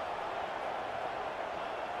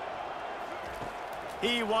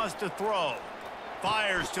 He wants to throw.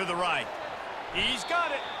 Fires to the right. He's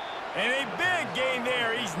got it. And a big gain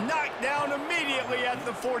there. He's knocked down immediately at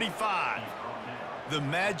the 45. The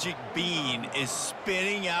magic bean is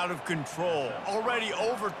spinning out of control. Already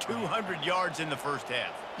over 200 yards in the first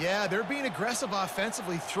half. Yeah, they're being aggressive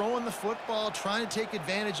offensively, throwing the football, trying to take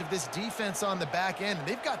advantage of this defense on the back end. And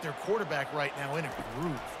they've got their quarterback right now in a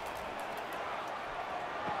groove.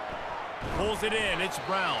 Pulls it in. It's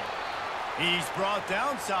Brown. He's brought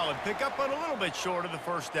down. Solid pickup, but a little bit short of the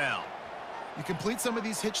first down. You complete some of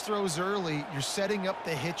these hitch throws early, you're setting up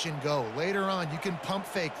the hitch and go. Later on, you can pump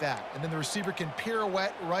fake that, and then the receiver can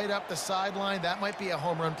pirouette right up the sideline. That might be a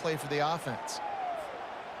home run play for the offense.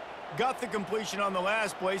 Got the completion on the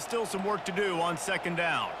last play. Still some work to do on 2nd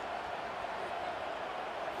down.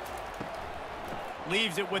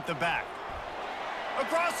 Leaves it with the back.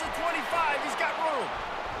 Across the 25, he's got room.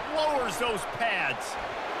 Lowers those pads.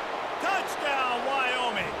 Touchdown,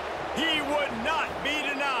 Wyoming. He would not be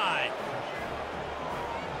denied.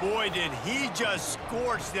 Boy, did he just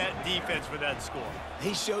scorch that defense for that score.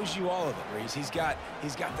 He shows you all of it, Reese. He's got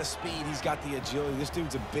the speed, he's got the agility. This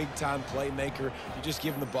dude's a big-time playmaker. You just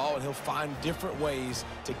give him the ball, and he'll find different ways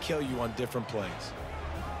to kill you on different plays.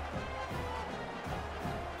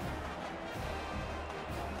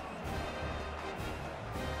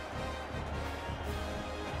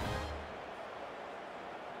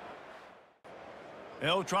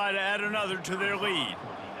 They'll try to add another to their lead.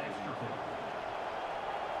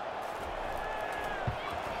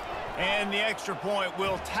 And the extra point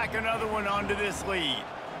will tack another one onto this lead.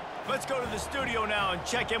 Let's go to the studio now and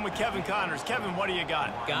check in with Kevin Connors. Kevin, what do you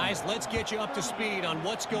got? Guys, let's get you up to speed on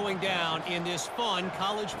what's going down in this fun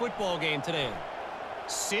college football game today.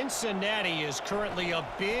 Cincinnati is currently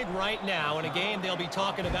up big right now in a game they'll be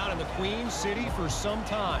talking about in the Queen City for some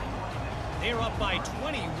time. They're up by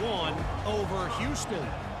 21 over Houston.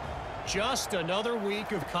 Just another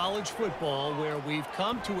week of college football where we've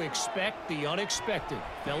come to expect the unexpected,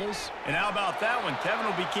 fellas. And how about that one? Kevin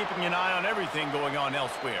will be keeping an eye on everything going on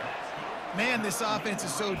elsewhere. Man, this offense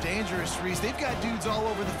is so dangerous, Reese. They've got dudes all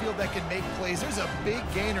over the field that can make plays. There's a big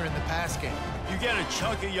gainer in the pass game. You get a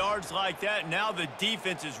chunk of yards like that, now the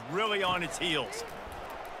defense is really on its heels.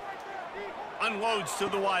 Unloads to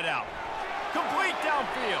the wideout. Complete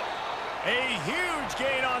downfield. A huge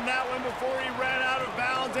gain on that one before he ran out of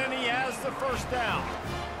bounds, and he has the first down.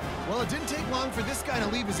 Well, it didn't take long for this guy to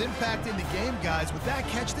leave his impact in the game, guys. With that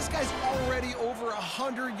catch, this guy's already over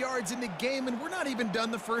 100 yards in the game, and we're not even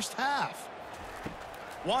done the first half.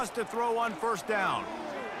 Wants to throw on 1st down.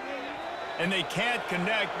 And they can't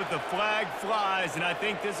connect, but the flag flies, and I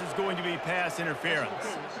think this is going to be pass interference.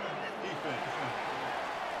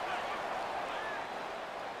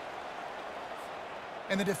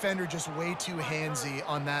 And the defender just way too handsy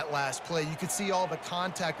on that last play. You could see all the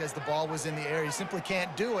contact as the ball was in the air. He simply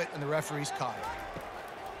can't do it, and the referee's caught it.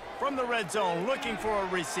 From the red zone, looking for a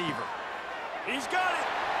receiver. He's got it.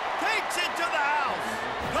 Takes it to the house.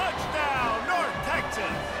 Touchdown, North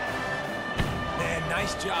Texas. Man,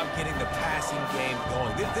 nice job getting the passing game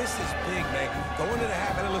going. This is big, man. Going into the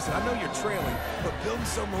half, and listen, I know you're trailing, but building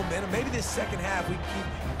some momentum. Maybe this second half we keep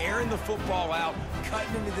airing the football out,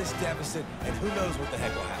 cutting into this deficit, and who knows what the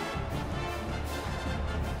heck will happen.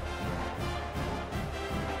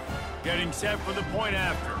 Getting set for the point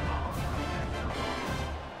after.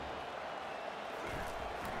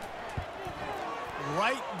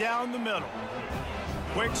 Right down the middle.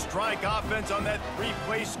 Quick strike offense on that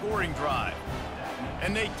 3-play scoring drive.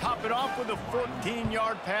 And they top it off with a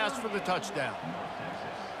 14-yard pass for the touchdown.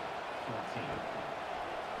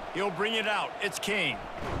 He'll bring it out. It's King.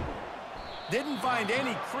 Didn't find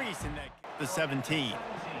any crease in that. The 17.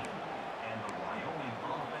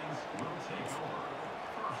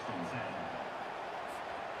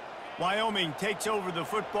 Wyoming takes over the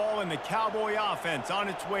football and the Cowboy offense on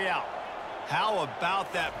its way out. How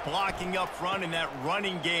about that blocking up front and that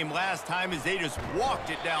running game last time as they just walked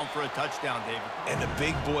it down for a touchdown, David? And the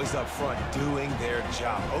big boys up front doing their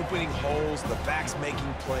job. Opening holes, the backs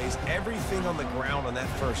making plays, everything on the ground on that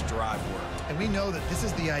first drive worked. And we know that this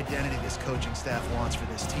is the identity this coaching staff wants for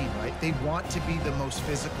this team, right? They want to be the most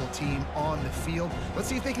physical team on the field. Let's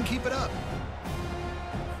see if they can keep it up.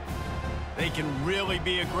 They can really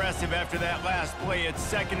be aggressive after that last play. It's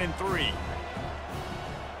 2nd and 3.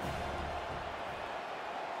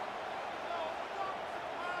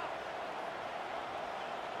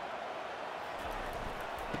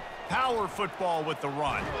 Power football with the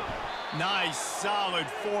run. Nice, solid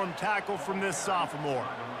form tackle from this sophomore.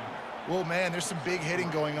 Well, man, there's some big hitting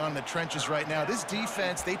going on in the trenches right now. This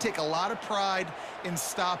defense, they take a lot of pride in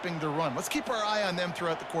stopping the run. Let's keep our eye on them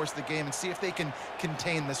throughout the course of the game and see if they can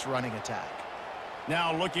contain this running attack.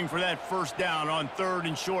 Now looking for that first down on 3rd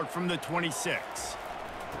and short from the 26.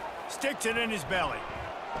 Sticks it in his belly.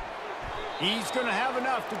 He's going to have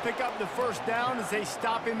enough to pick up the first down as they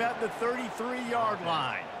stop him at the 33-yard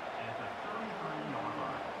line.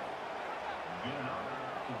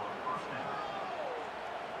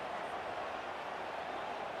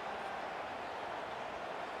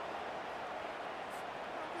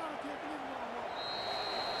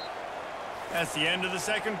 That's the end of the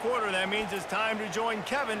 2nd quarter. That means it's time to join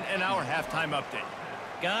Kevin in our halftime update.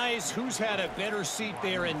 Guys, who's had a better seat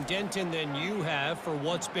there in Denton than you have for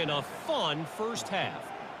what's been a fun first half?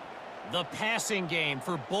 The passing game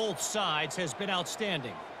for both sides has been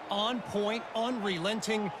outstanding. On point,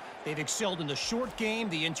 unrelenting. They've excelled in the short game,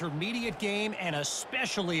 the intermediate game, and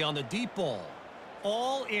especially on the deep ball.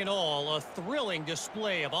 All in all, a thrilling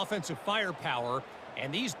display of offensive firepower,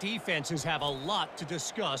 and these defenses have a lot to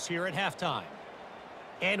discuss here at halftime.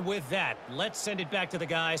 And with that, let's send it back to the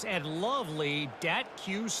guys at lovely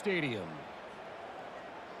Dat-Q Stadium.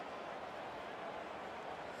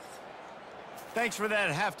 Thanks for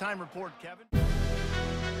that halftime report, Kevin.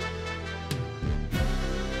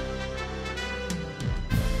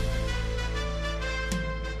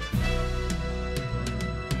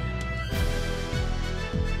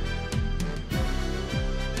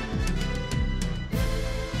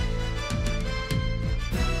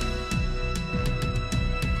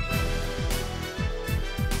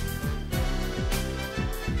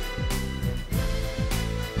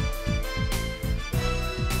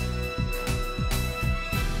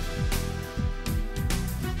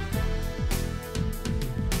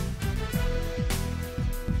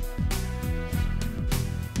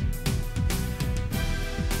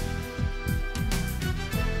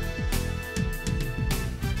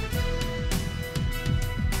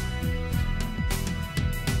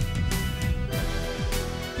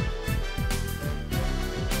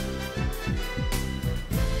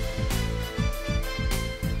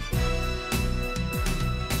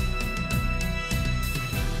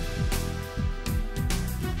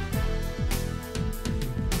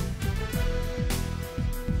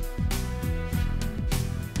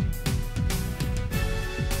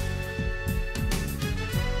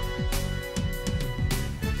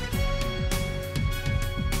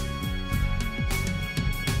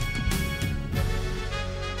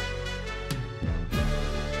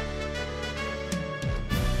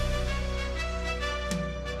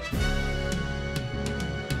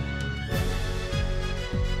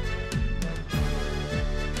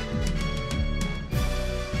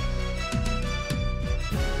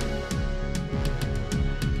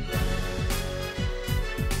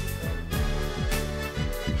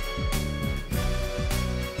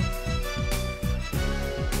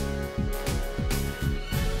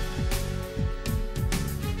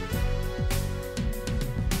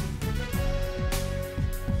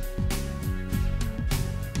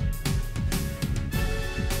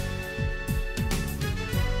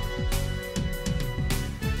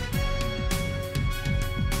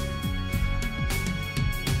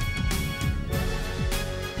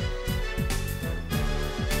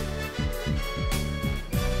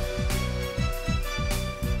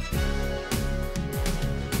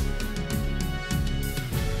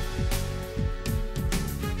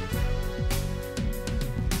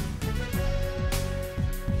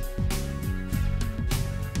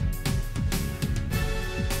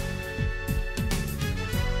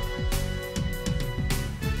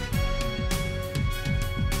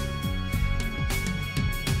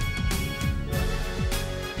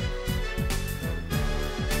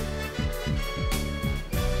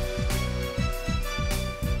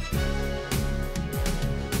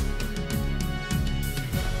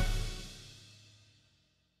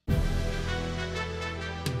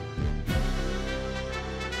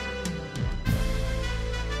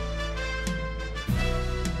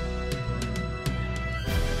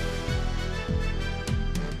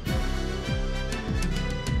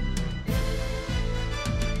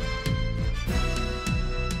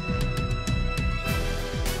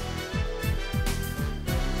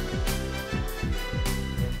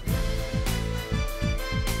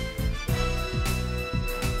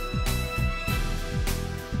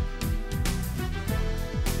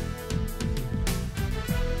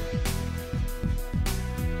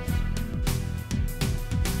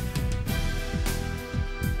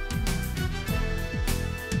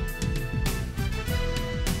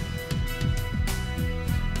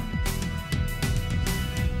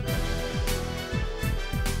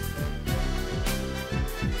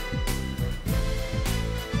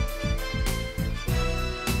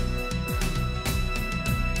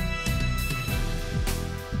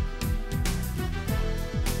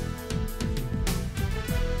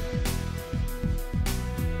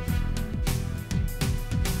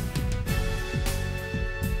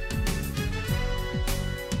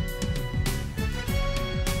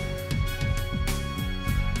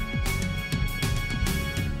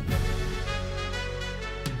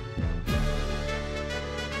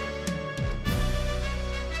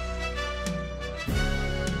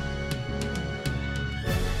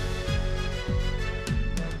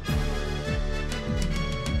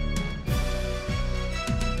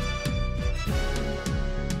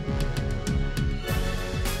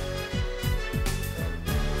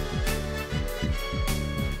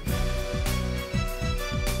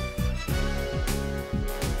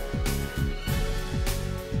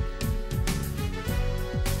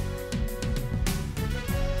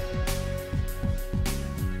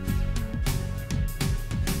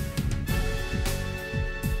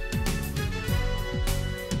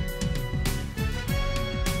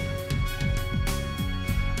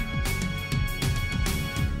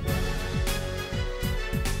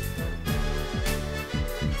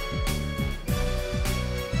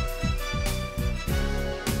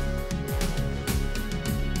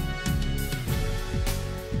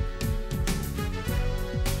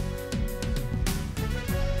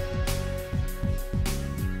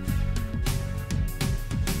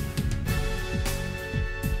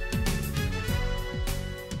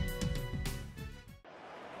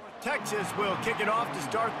 Texas will kick it off to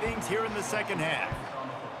start things here in the second half.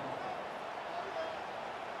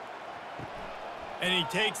 And he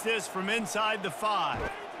takes this from inside the 5.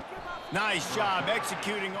 Nice job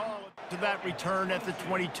executing all to that return at the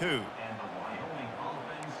 22.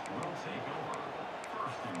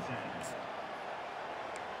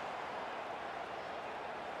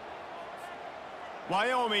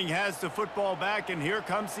 Wyoming has the football back, and here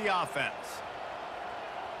comes the offense.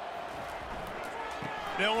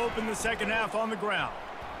 They'll open the second half on the ground.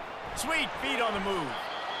 Sweet feet on the move.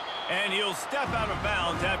 And he'll step out of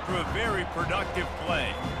bounds after a very productive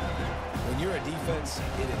play. When you're a defense,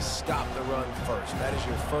 it is stop the run first. That is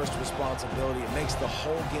your first responsibility. It makes the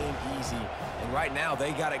whole game easy. And right now,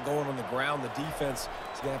 they got it going on the ground. The defense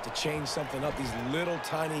is going to have to change something up. These little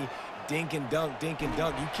tiny dink and dunk, dink and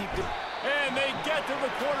dunk. You keep doing. And they get to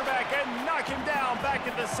the quarterback and knock him down back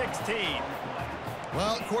at the 16.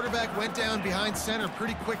 Well, quarterback went down behind center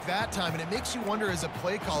pretty quick that time, and it makes you wonder as a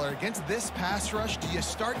play caller, against this pass rush, do you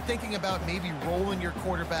start thinking about maybe rolling your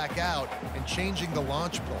quarterback out and changing the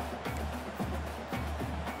launch play?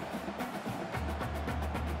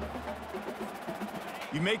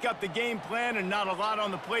 You make up the game plan and not a lot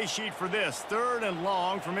on the play sheet for this. 3rd and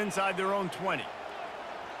long from inside their own 20.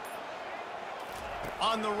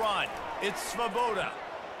 On the run, it's Svoboda.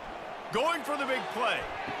 Going for the big play.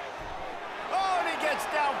 Oh, and he gets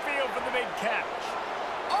downfield for the big catch.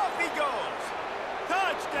 Off he goes.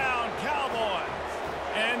 Touchdown, Cowboys.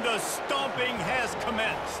 And the stomping has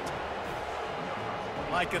commenced.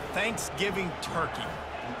 Like a Thanksgiving turkey.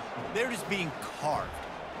 They're just being carved.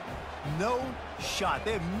 No shot.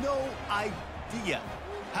 They have no idea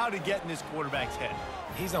how to get in this quarterback's head.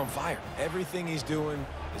 He's on fire. Everything he's doing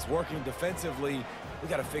is working defensively. We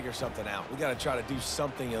got to figure something out. We got to try to do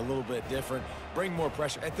something a little bit different, bring more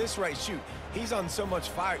pressure. At this rate, shoot, he's on so much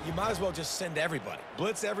fire, you might as well just send everybody.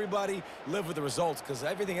 Blitz everybody, live with the results, because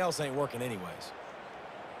everything else ain't working anyways.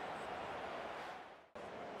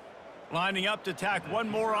 Lining up to tack one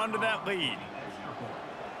more onto that lead.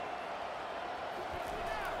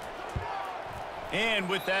 And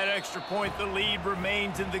with that extra point, the lead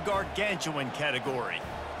remains in the gargantuan category.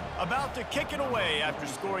 About to kick it away after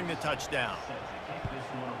scoring the touchdown.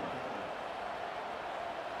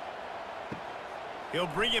 He'll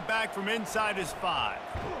bring it back from inside his 5.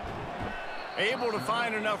 Able to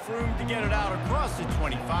find enough room to get it out across the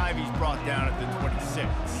 25. He's brought down at the 26.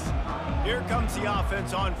 Here comes the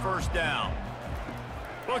offense on 1st down.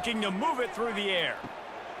 Looking to move it through the air.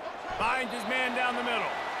 Finds his man down the middle.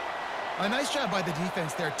 A nice job by the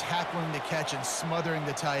defense there, tackling the catch and smothering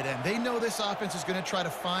the tight end. They know this offense is going to try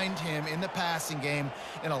to find him in the passing game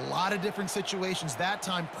in a lot of different situations. That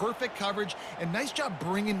time, perfect coverage, and nice job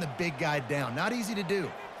bringing the big guy down. Not easy to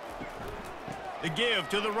do. The give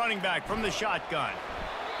to the running back from the shotgun.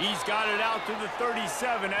 He's got it out to the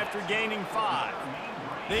 37 after gaining 5.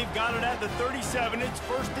 They've got it at the 37. It's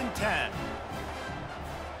 1st and 10.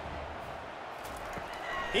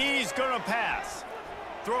 He's going to pass.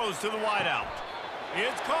 Throws to the wideout.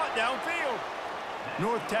 It's caught downfield.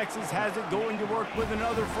 North Texas has it going to work with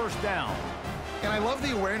another 1st down. And I love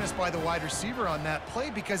the awareness by the wide receiver on that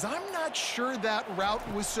play, because I'm not sure that route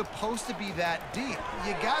was supposed to be that deep.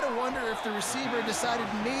 You got to wonder if the receiver decided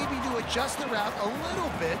maybe to adjust the route a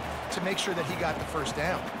little bit to make sure that he got the 1st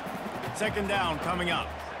down. 2nd down coming up.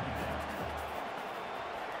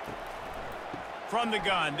 From the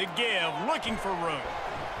gun, the give, looking for room.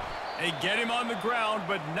 They get him on the ground,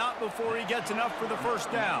 but not before he gets enough for the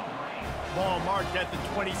 1st down. Ball marked at the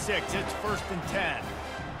 26. It's 1st and 10.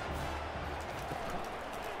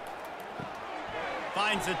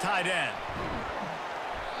 Finds the tight end.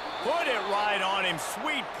 Put it right on him.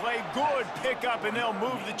 Sweet play. Good pickup, and they'll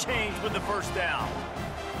move the chains with the 1st down.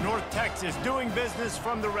 North Texas doing business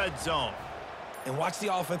from the red zone. And watch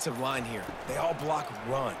the offensive line here. They all block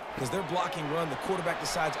run. Because they're blocking run, the quarterback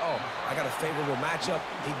decides, oh, I got a favorable matchup.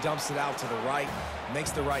 He dumps it out to the right, makes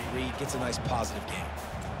the right read, gets a nice positive gain.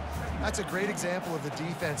 That's a great example of the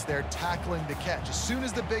defense there tackling the catch. As soon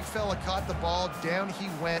as the big fella caught the ball, down he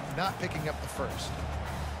went, not picking up the 1st.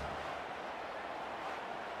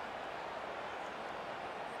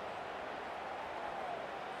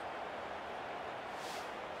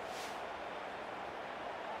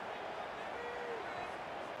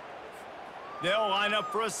 They'll line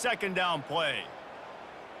up for a 2nd down play.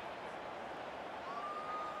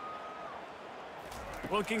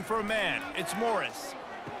 Looking for a man. It's Morris.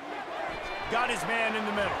 Got his man in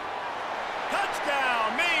the middle.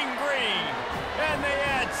 Touchdown, Mean Green. And they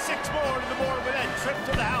add 6 more to the board with that trip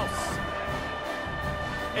to the house.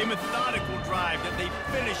 A methodical drive that they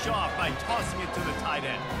finish off by tossing it to the tight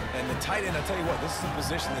end. And the tight end, I tell you what, this is a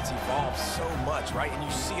position that's evolved so much, right? And you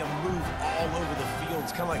see him move all over the field.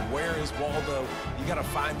 It's kind of like, where is Waldo? You got to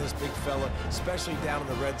find this big fella, especially down in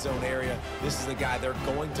the red zone area. This is the guy they're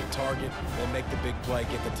going to target and make the big play,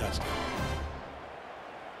 get the touchdown.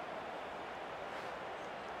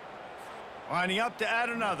 Lining up to add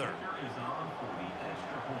another.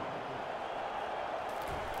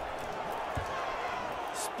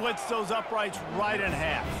 Splits those uprights right in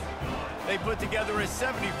half. They put together a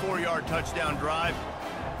 74-yard touchdown drive,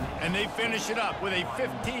 and they finish it up with a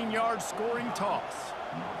 15-yard scoring toss.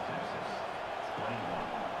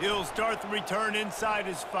 He'll start the return inside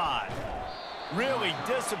his 5. Really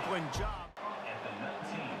disciplined job.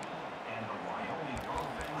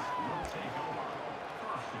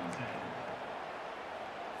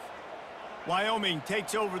 Wyoming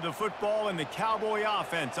takes over the football, and the Cowboy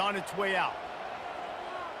offense on its way out.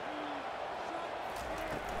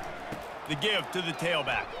 The give to the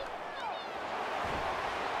tailback.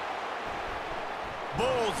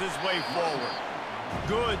 Bulls his way forward.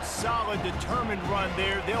 Good, solid, determined run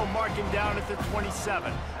there. They'll mark him down at the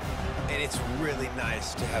 27. And it's really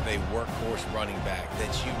nice to have a workhorse running back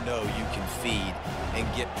that you know you can feed and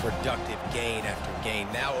get productive gain after gain.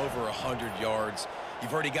 Now over 100 yards.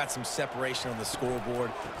 You've already got some separation on the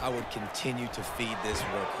scoreboard. I would continue to feed this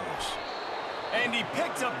workhorse. And he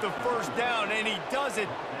picks up the first down, and he does it.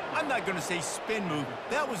 I'm not going to say spin move.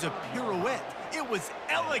 That was a pirouette. It was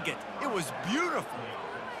elegant. It was beautiful.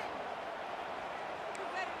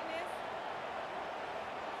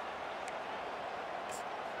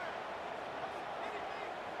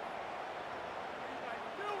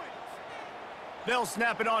 They'll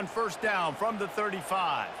snap it on first down from the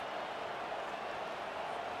 35.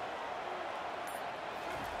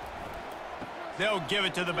 They'll give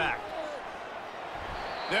it to the back.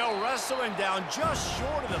 They'll wrestle him down just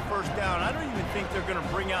short of the first down. I don't even think they're going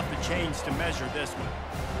to bring out the chains to measure this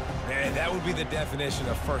one. Man, that would be the definition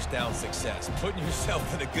of first down success. Putting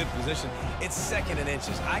yourself in a good position. It's 2nd and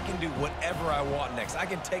inches. I can do whatever I want next. I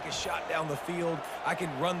can take a shot down the field. I can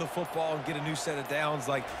run the football and get a new set of downs.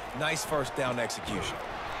 Like, nice first down execution.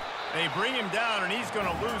 They bring him down, and he's going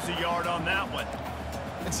to lose a yard on that one.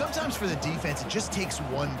 And sometimes for the defense, it just takes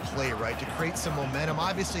one play, right, to create some momentum.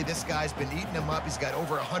 Obviously, this guy's been eating him up. He's got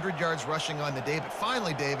over 100 yards rushing on the day. But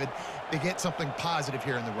finally, David, they get something positive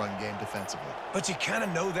here in the run game defensively. But you kind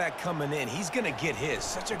of know that coming in. He's going to get his.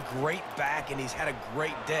 Such a great back, and he's had a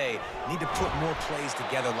great day. Need to put more plays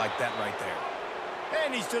together like that right there.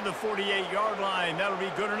 And he's to the 48-yard line. That'll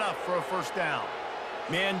be good enough for a first down.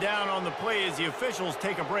 Man down on the play as the officials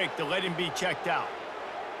take a break to let him be checked out.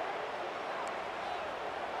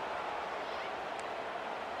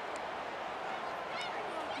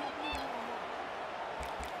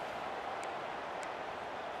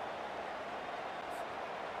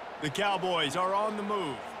 The Cowboys are on the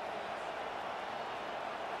move.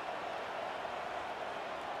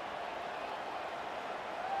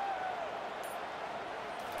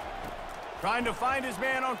 Trying to find his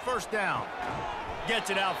man on first down.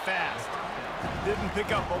 Gets it out fast. Didn't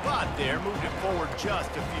pick up a lot there. Moved it forward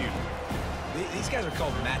just a few. These guys are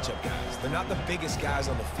called matchup guys. They're not the biggest guys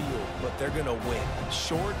on the field, but they're going to win.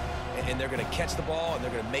 Short, and they're going to catch the ball, and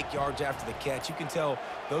they're going to make yards after the catch. You can tell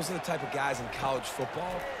those are the type of guys in college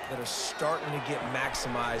football that are starting to get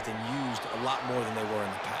maximized and used a lot more than they were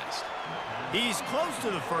in the past. He's close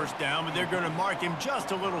to the first down, but they're going to mark him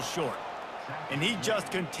just a little short. And he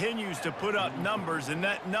just continues to put up numbers, and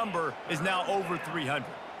that number is now over 300.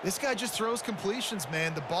 This guy just throws completions,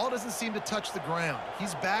 man. The ball doesn't seem to touch the ground.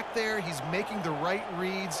 He's back there. He's making the right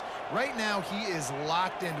reads. Right now, he is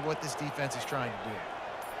locked into what this defense is trying to do.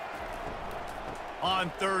 On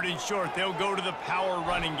 3rd and short, they'll go to the power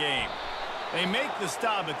running game. They make the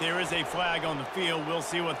stop, but there is a flag on the field. We'll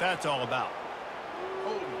see what that's all about.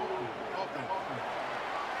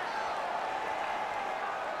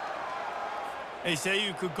 They say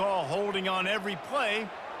you could call holding on every play.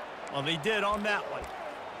 Well, they did on that one.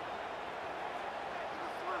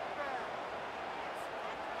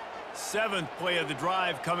 7th play of the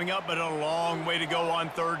drive coming up, but a long way to go on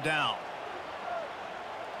 3rd down.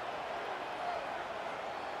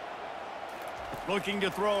 Looking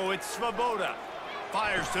to throw, it's Svoboda.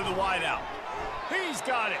 Fires to the wideout. He's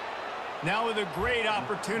got it. Now with a great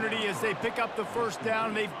opportunity as they pick up the first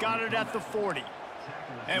down. They've got it at the 40.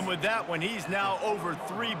 And with that one, he's now over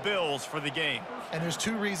 3 bills for the game. And there's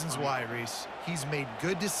 2 reasons why, Reese. He's made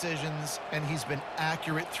good decisions, and he's been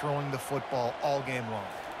accurate throwing the football all game long.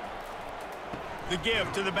 The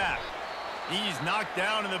give to the back. He's knocked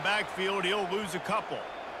down in the backfield. He'll lose a couple.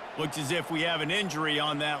 Looks as if we have an injury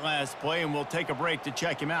on that last play, and we'll take a break to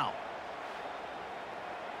check him out.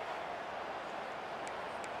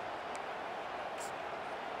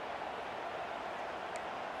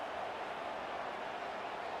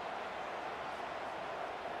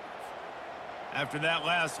 After that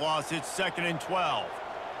last loss, it's 2nd and 12.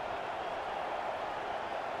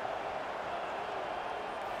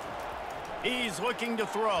 He's looking to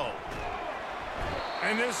throw.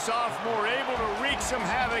 And this sophomore able to wreak some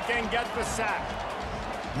havoc and get the sack.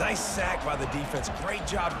 Nice sack by the defense. Great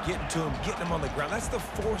job getting to him, getting him on the ground. That's the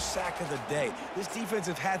 4th sack of the day. This defense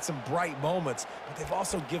have had some bright moments, but they've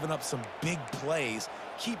also given up some big plays.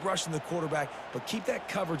 Keep rushing the quarterback, but keep that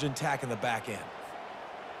coverage intact in the back end.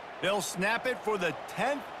 They'll snap it for the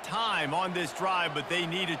 10th time on this drive, but they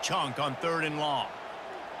need a chunk on 3rd and long.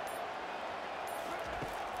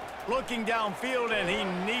 Looking downfield, and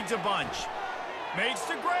he needs a bunch. Makes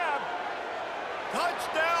the grab.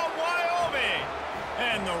 Touchdown, Wyoming!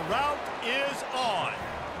 And the route is on.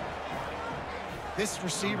 This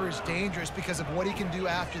receiver is dangerous because of what he can do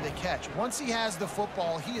after the catch. Once he has the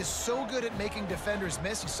football, he is so good at making defenders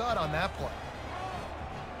miss. You saw it on that play.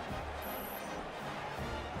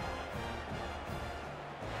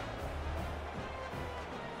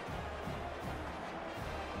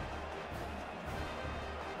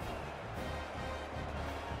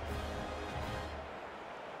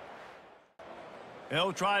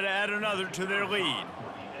 They'll try to add another to their lead.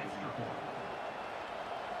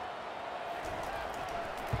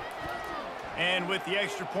 And with the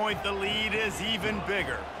extra point, the lead is even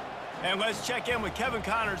bigger. And let's check in with Kevin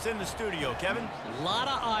Connors in the studio. Kevin? A lot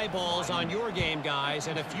of eyeballs on your game, guys,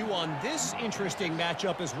 and a few on this interesting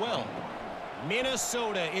matchup as well.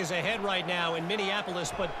 Minnesota is ahead right now in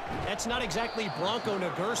Minneapolis, but that's not exactly Bronco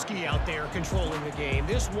Nagurski out there controlling the game.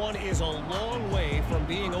 This one is a long way from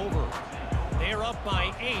being over. They're up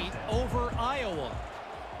by 8 over Iowa.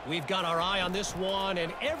 We've got our eye on this one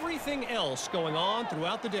and everything else going on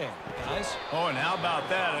throughout the day, guys. Oh, and how about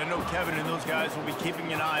that? I know Kevin and those guys will be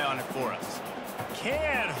keeping an eye on it for us.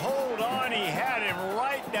 Can't hold on. He had him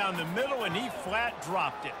right down the middle, and he flat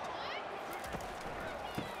dropped it.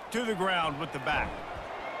 To the ground with the back.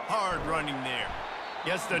 Hard running there.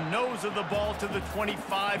 Gets the nose of the ball to the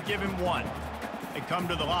 25, give him 1. They come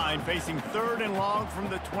to the line facing 3rd and long from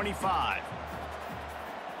the 25.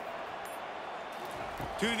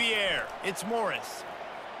 To the air, it's Morris.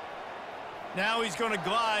 Now he's going to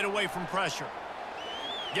glide away from pressure.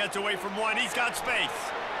 Gets away from 1, he's got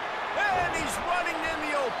space. And he's running in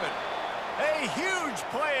the open. A huge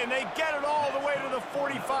play, and they get it all the way to the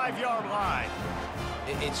 45-yard line.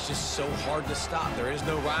 It's just so hard to stop. There is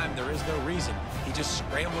no rhyme. There is no reason. He just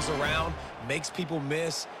scrambles around, makes people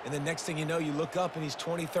miss, and the next thing you know, you look up and he's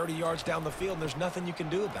 20, 30 yards down the field, and there's nothing you can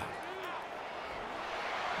do about it.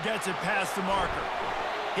 Gets it past the marker.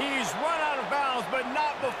 He's run out of bounds, but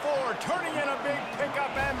not before turning in a big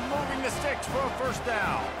pickup and moving the sticks for a 1st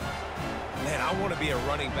down. Man, I want to be a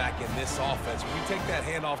running back in this offense. When you take that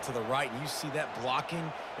handoff to the right and you see that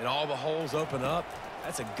blocking and all the holes open up,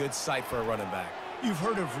 that's a good sight for a running back. You've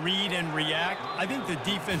heard of read and react. I think the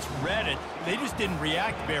defense read it. They just didn't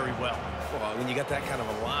react very well. Well, when you got that kind of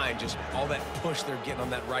a line, just all that push they're getting on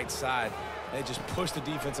that right side, they just pushed the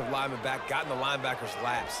defensive lineman back, got in the linebacker's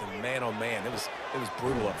laps, and man, oh man, it was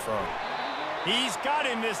brutal up front. He's got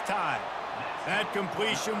him this time. That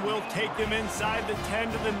completion will take them inside the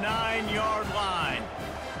 10 to the 9-yard line.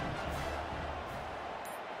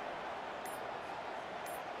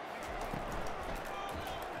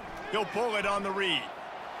 He'll pull it on the read.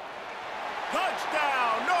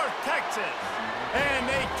 Touchdown, North Texas! And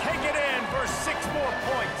they take it in for 6 more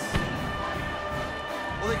points.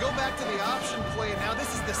 Well, they go back to the option play, and now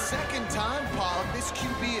this is the 2nd time, Paul, this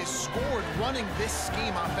QB has scored running this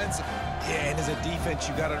scheme offensively. Yeah, and as a defense,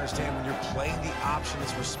 you got to understand when you're playing the option,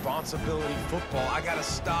 it's responsibility football. I got to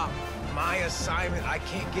stop my assignment. I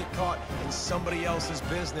can't get caught in somebody else's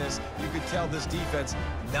business. You could tell this defense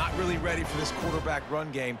not really ready for this quarterback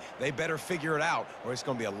run game. They better figure it out, or it's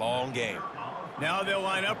going to be a long game. Now they'll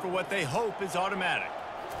line up for what they hope is automatic.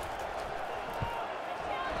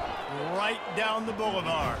 Right down the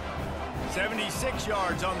boulevard. 76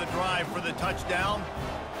 yards on the drive for the touchdown.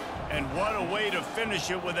 And what a way to finish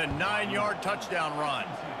it with a 9-yard touchdown run.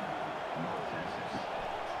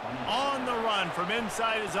 On the run from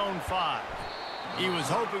inside his own 5. He was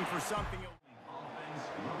hoping for something.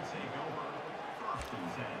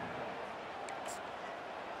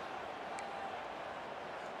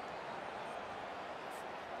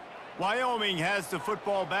 Wyoming has the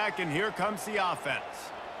football back, and here comes the offense.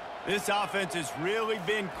 This offense has really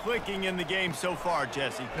been clicking in the game so far,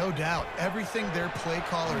 Jesse. No doubt. Everything their play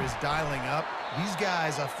caller is dialing up, these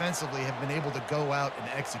guys offensively have been able to go out and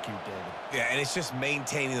execute, David. Yeah, and it's just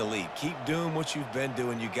maintaining the lead. Keep doing what you've been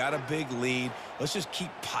doing. You got a big lead. Let's just keep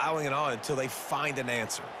piling it on until they find an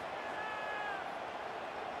answer.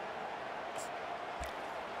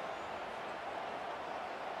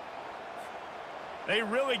 They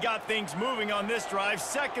really got things moving on this drive.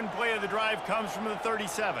 Second play of the drive comes from the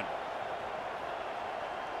 37.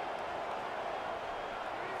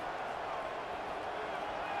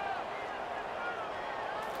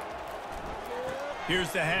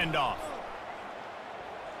 Here's the handoff.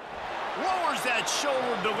 Lowers that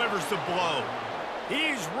shoulder, delivers the blow.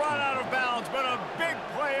 He's run out of bounds, but a big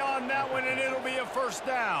play on that one, and it'll be a first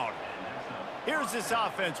down. Here's this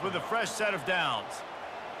offense with a fresh set of downs.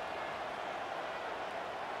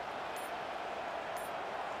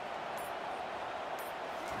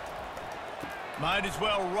 Might as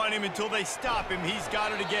well run him until they stop him. He's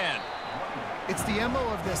got it again. It's the MO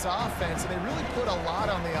of this offense, and they really put a lot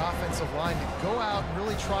on the offensive line to go out and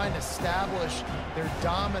really try and establish their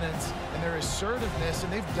dominance and their assertiveness,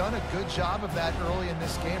 and they've done a good job of that early in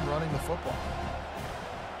this game running the football.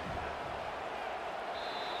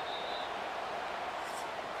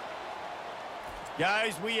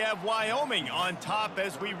 Guys, we have Wyoming on top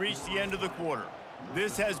as we reach the end of the quarter.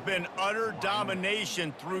 This has been utter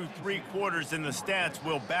domination through 3 quarters, and the stats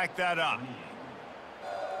will back that up.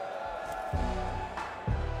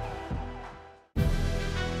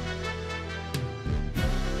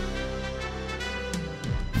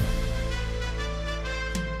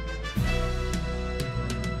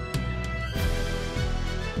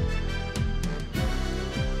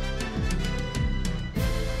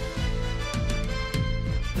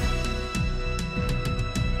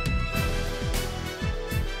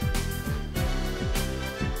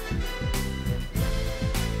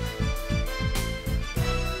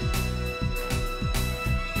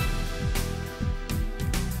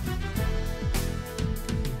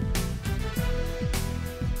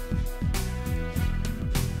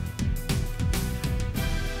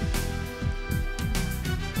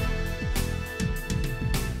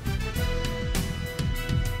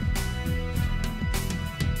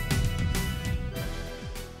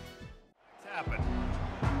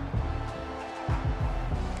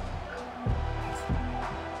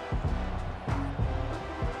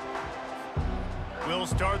 We'll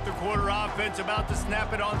start the quarter offense, about to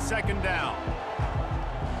snap it on second down.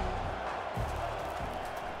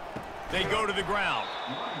 They go to the ground.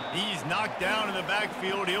 He's knocked down in the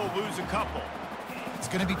backfield. He'll lose a couple. It's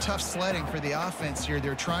going to be tough sledding for the offense here.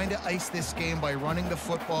 They're trying to ice this game by running the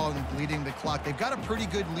football and bleeding the clock. They've got a pretty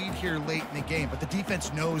good lead here late in the game, but the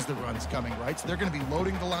defense knows the run's coming, right? So they're going to be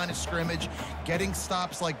loading the line of scrimmage, getting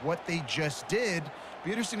stops like what they just did.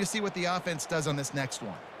 Be interesting to see what the offense does on this next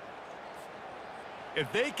one. If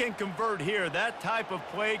they can convert here, that type of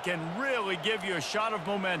play can really give you a shot of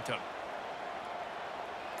momentum.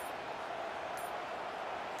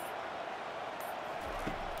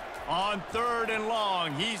 On 3rd and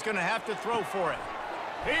long, he's going to have to throw for it.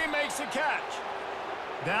 He makes a catch.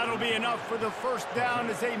 That'll be enough for the first down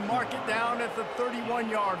as they mark it down at the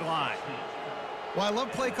 31-yard line. Well, I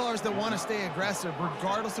love play callers that want to stay aggressive,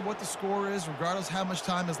 regardless of what the score is, regardless how much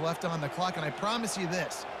time is left on the clock. And I promise you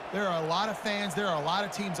this, there are a lot of fans, there are a lot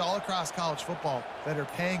of teams all across college football that are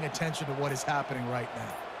paying attention to what is happening right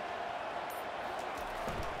now.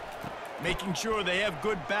 Making sure they have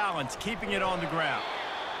good balance, keeping it on the ground.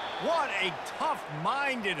 What a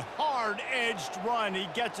tough-minded, hard-edged run. He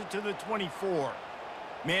gets it to the 24.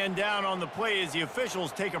 Man down on the play as the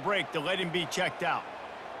officials take a break to let him be checked out.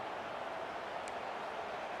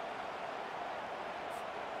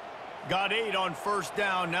 Got 8 on first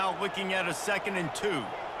down, now looking at a 2nd and 2.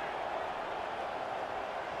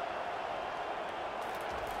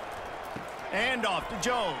 And off to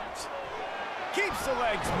Jones. Keeps the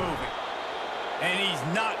legs moving. And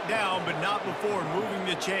he's knocked down, but not before moving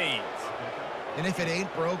the chains. And if it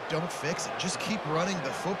ain't broke, don't fix it. Just keep running the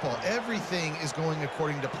football. Everything is going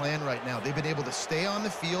according to plan right now. They've been able to stay on the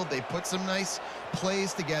field. They put some nice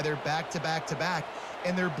plays together back to back to back,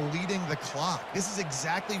 and they're bleeding the clock. This is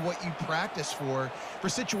exactly what you practice for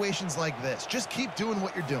situations like this. Just keep doing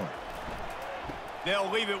what you're doing. They'll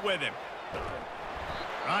leave it with him.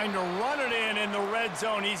 Trying to run it in the red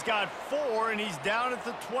zone. He's got 4, and he's down at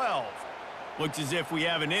the 12. Looks as if we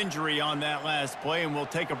have an injury on that last play, and we'll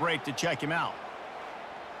take a break to check him out.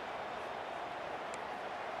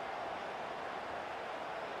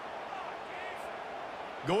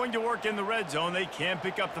 Going to work in the red zone. They can't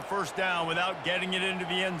pick up the first down without getting it into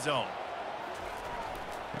the end zone.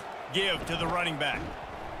 Give to the running back.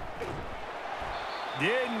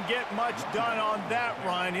 Didn't get much done on that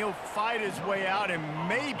run. He'll fight his way out and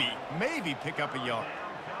maybe pick up a yard.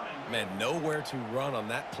 Man, nowhere to run on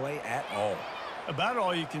that play at all. About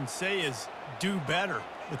all you can say is do better.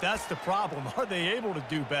 But that's the problem. Are they able to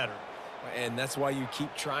do better? And that's why you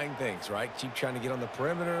keep trying things, right? Keep trying to get on the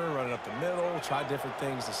perimeter, run it up the middle, try different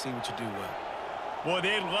things to see what you do well. Boy,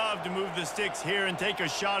 they'd love to move the sticks here and take a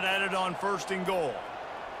shot at it on 1st and goal.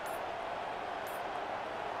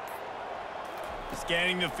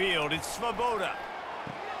 Scanning the field, it's Svoboda.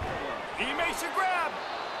 He makes a grab.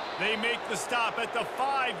 They make the stop at the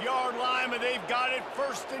 5-yard line, and they've got it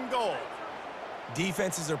 1st and goal.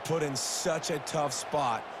 Defenses are put in such a tough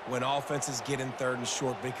spot when offenses get in 3rd and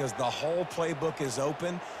short because the whole playbook is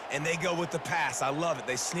open, and they go with the pass. I love it.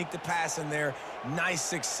 They sneak the pass in there. Nice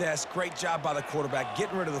success. Great job by the quarterback,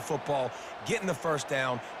 getting rid of the football, getting the 1st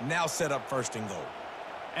down, now set up 1st and goal.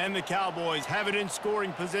 And the Cowboys have it in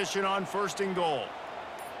scoring position on 1st and goal.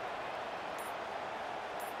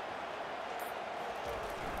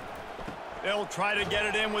 They'll try to get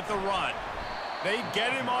it in with the run. They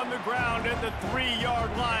get him on the ground at the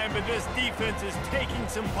 3-yard line, but this defense is taking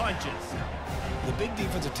some punches. The big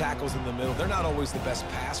defensive tackles in the middle, they're not always the best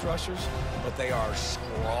pass rushers, but they are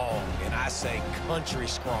strong, and I say country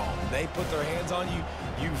strong. They put their hands on you,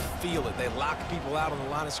 you feel it. They lock people out on the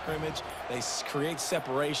line of scrimmage. They create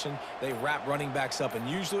separation. They wrap running backs up, and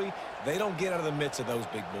usually they don't get out of the midst of those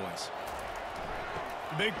big boys.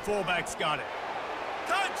 The big fullback's got it.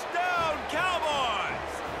 Touchdown, Cowboys!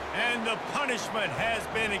 And the punishment has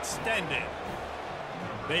been extended.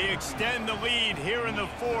 They extend the lead here in the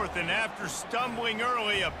 4th, and after stumbling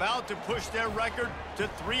early, about to push their record to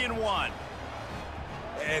 3-1.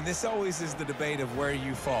 And this always is the debate of where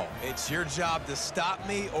you fall. It's your job to stop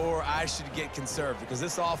me, or I should get conserved, because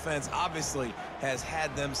this offense obviously has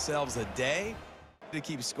had themselves a day to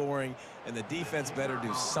keep scoring, and the defense better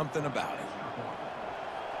do something about it.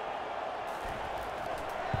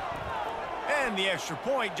 And the extra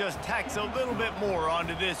point just tacks a little bit more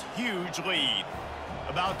onto this huge lead.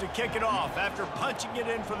 About to kick it off after punching it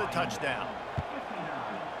in for the touchdown.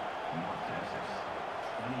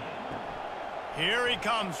 Here he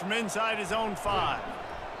comes from inside his own 5.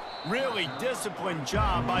 Really disciplined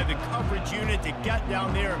job by the coverage unit to get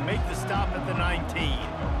down there and make the stop at the 19.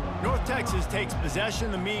 North Texas takes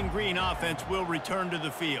possession. The Mean Green offense will return to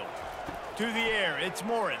the field. To the air, it's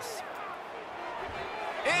Morris.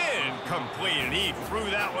 Incomplete, and he threw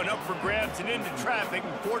that one up for grabs and into traffic,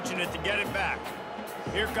 and fortunate to get it back.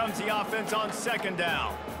 Here comes the offense on 2nd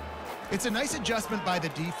down. It's a nice adjustment by the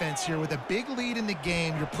defense here. With a big lead in the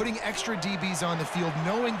game, you're putting extra DBs on the field,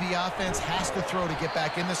 knowing the offense has to throw to get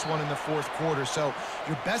back in this one in the 4th quarter. So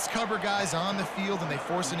your best cover guys on the field, and they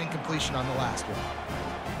force an incompletion on the last one.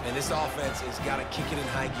 And this offense has got to kick it in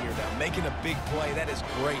high gear now. Making a big play, that is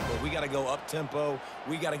great, but we got to go up-tempo.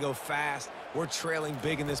 We got to go fast. We're trailing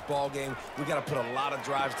big in this ball game. We got to put a lot of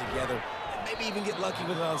drives together and maybe even get lucky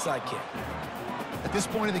with an onside kick. At this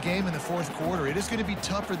point of the game in the 4th quarter, it is going to be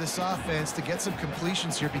tough for this offense to get some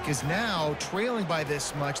completions here, because now, trailing by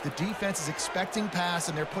this much, the defense is expecting pass,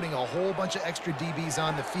 and they're putting a whole bunch of extra DBs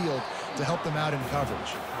on the field to help them out in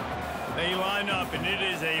coverage. They line up, and it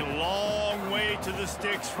is a long way to the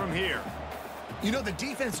sticks from here. You know, the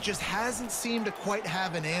defense just hasn't seemed to quite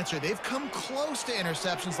have an answer. They've come close to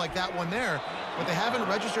interceptions like that one there, but they haven't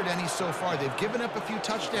registered any so far. They've given up a few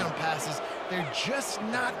touchdown passes. They're just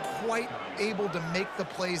not quite able to make the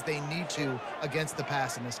plays they need to against the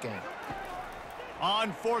pass in this game.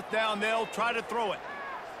 On 4th down, they'll try to throw it.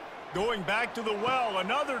 Going back to the well,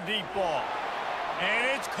 another deep ball.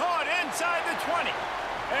 And it's caught inside the 20.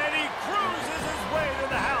 And he cruises his way to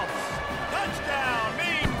the house. Touchdown,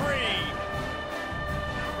 Mean Green.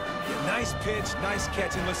 Nice pitch, nice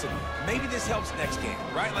catch, and listen, maybe this helps next game,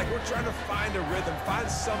 right? Like, we're trying to find a rhythm, find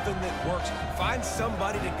something that works, find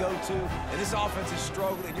somebody to go to, and this offense is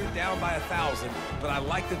struggling. You're down by 1,000, but I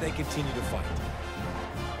like that they continue to fight.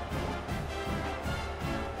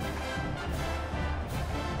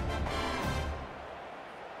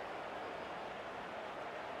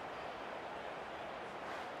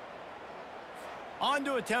 On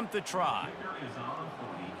to attempt the try.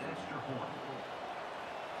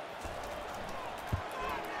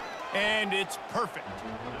 And it's perfect.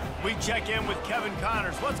 We check in with Kevin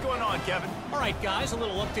Connors. What's going on, Kevin? All right, guys, a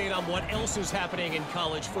little update on what else is happening in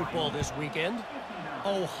college football this weekend.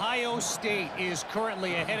 Ohio State is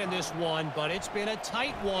currently ahead in this one, but it's been a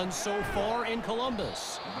tight one so far in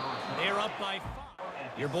Columbus. They're up by 5.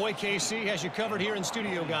 Your boy KC has you covered here in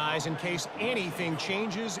studio, guys, in case anything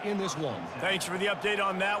changes in this one. Thanks for the update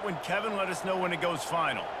on that one, Kevin. Let us know when it goes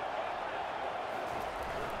final.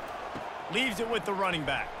 Leaves it with the running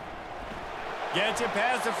back. Gets it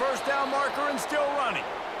past the first down marker and still running.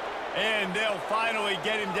 And they'll finally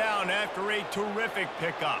get him down after a terrific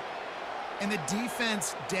pickup. And the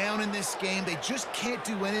defense down in this game, they just can't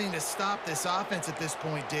do anything to stop this offense at this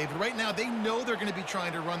point, David. Right now, they know they're going to be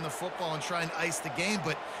trying to run the football and try and ice the game,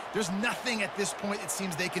 but there's nothing at this point it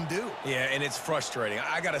seems they can do. Yeah, and it's frustrating.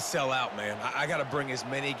 I got to sell out, man. I got to bring as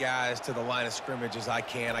many guys to the line of scrimmage as I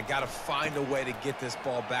can. I got to find a way to get this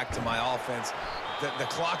ball back to my offense. The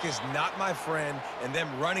clock is not my friend, and them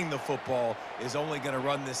running the football is only going to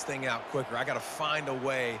run this thing out quicker. I got to find a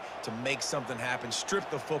way to make something happen, strip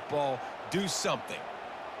the football, do something.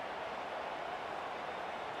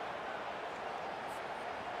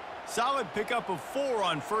 Solid pickup of 4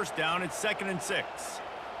 on first down. It's 2nd and 6.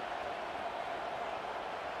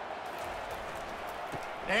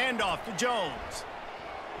 And off to Jones.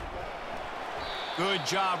 Good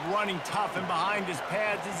job running tough and behind his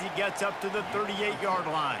pads as he gets up to the 38-yard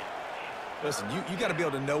line. Listen, you got to be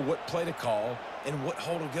able to know what play to call and what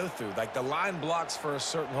hole to go through. Like the line blocks for a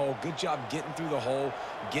certain hole. Good job getting through the hole,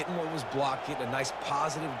 getting what was blocked, getting a nice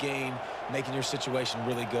positive gain, making your situation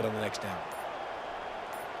really good on the next down.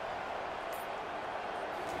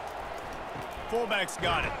 Fullback's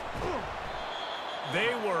got it.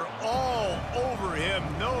 They were all over him,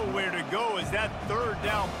 nowhere to go as that 3rd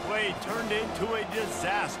down play turned into a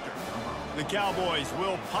disaster. The Cowboys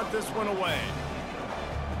will punt this one away.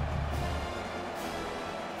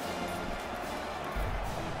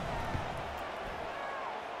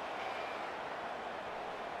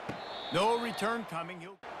 No return coming.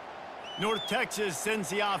 North Texas sends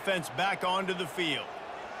the offense back onto the field.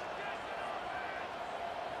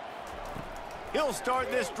 He'll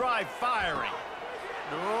start this drive firing.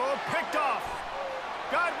 Oh, picked off.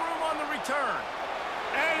 Got room on the return.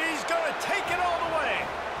 And he's going to take it all the way.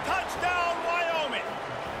 Touchdown, Wyoming.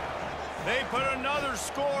 They put another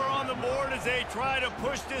score on the board as they try to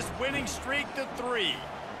push this winning streak to 3.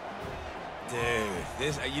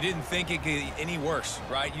 Dude, you didn't think it could get any worse,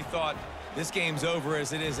 right? You thought this game's over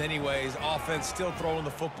as it is anyways. Offense still throwing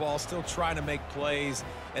the football, still trying to make plays,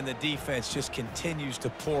 and the defense just continues to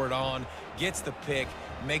pour it on, gets the pick,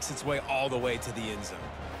 makes its way all the way to the end zone.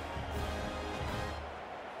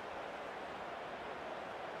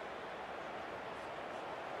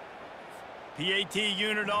 PAT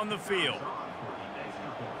unit on the field.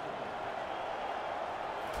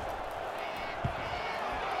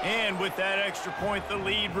 And with that extra point, the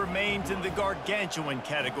lead remains in the gargantuan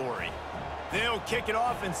category. They'll kick it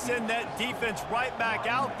off and send that defense right back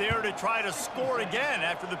out there to try to score again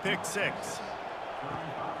after the pick 6.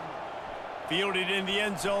 Fielded in the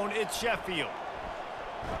end zone, it's Sheffield.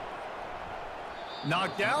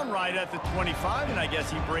 Knocked down right at the 25, and I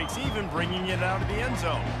guess he breaks even, bringing it out of the end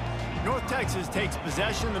zone. North Texas takes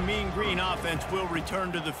possession. The Mean Green offense will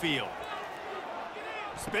return to the field.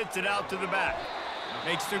 Spits it out to the back.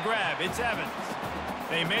 Makes the grab. It's Evans.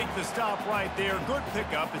 They make the stop right there. Good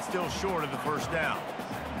pickup. It's still short of the first down.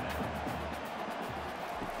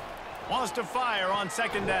 Wants to fire on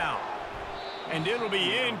 2nd down. And it'll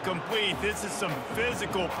be incomplete. This is some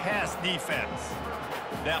physical pass defense.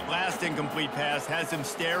 That last incomplete pass has him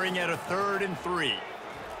staring at a 3rd and 3.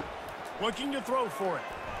 Looking to throw for it.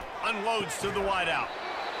 Unloads to the wideout.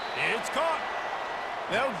 It's caught.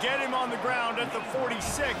 They'll get him on the ground at the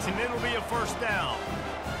 46, and it'll be a first down.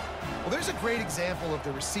 Well, there's a great example of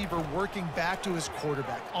the receiver working back to his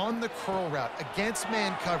quarterback on the curl route against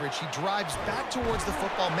man coverage. He drives back towards the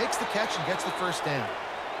football, makes the catch, and gets the first down.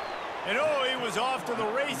 And oh, he was off to the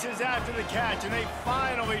races after the catch, and they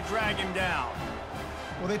finally drag him down.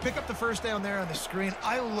 Well, they pick up the first down there on the screen.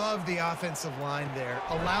 I love the offensive line there,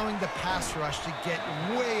 allowing the pass rush to get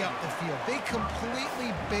way up the field. They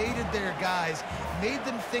completely baited their guys, made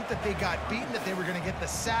them think that they got beaten, that they were going to get the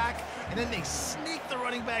sack, and then they sneak the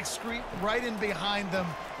running back screen right in behind them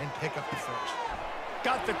and pick up the first.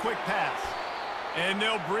 Got the quick pass. And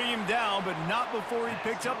they'll bring him down, but not before he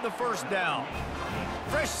picks up the first down.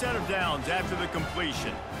 Fresh set of downs after the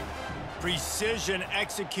completion. Precision,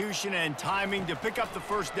 execution, and timing to pick up the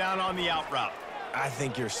first down on the out route. I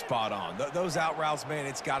think you're spot on. Those out routes, man,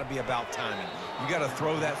 it's got to be about timing. You got to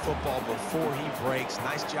throw that football before he breaks.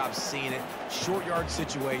 Nice job seeing it. Short yard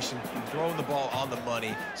situation, throwing the ball on the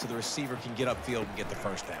money so the receiver can get upfield and get the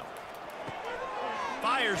first down.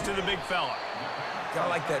 Fires to the big fella. Got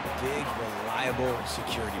like that big, reliable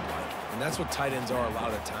security blanket. And that's what tight ends are a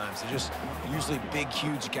lot of the times. They're just usually big,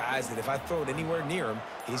 huge guys that if I throw it anywhere near him,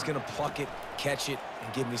 he's going to pluck it, catch it,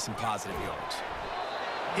 and give me some positive yards.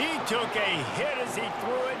 He took a hit as he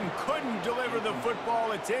threw it and couldn't deliver the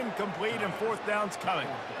football. It's incomplete, and 4th down's coming.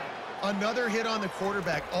 Another hit on the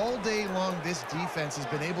quarterback. All day long, this defense has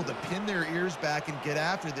been able to pin their ears back and get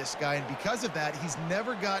after this guy, and because of that, he's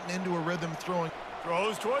never gotten into a rhythm throwing.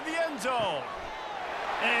 Throws toward the end zone.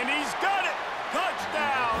 And he's got it!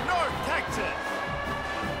 Touchdown, North Texas!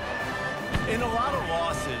 In a lot of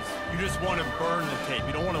losses, you just want to burn the tape.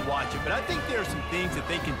 You don't want to watch it. But I think there are some things that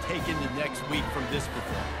they can take into next week from this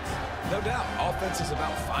performance. No doubt. Offense is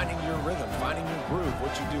about finding your rhythm, finding your groove,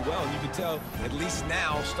 what you do well. And you can tell, at least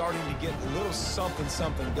now, starting to get a little something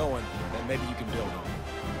going that maybe you can build on.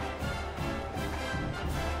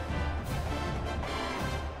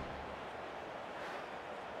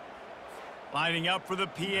 Lining up for the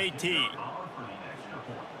PAT.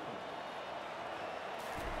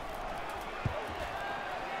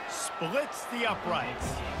 Splits the uprights.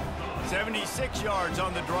 76 yards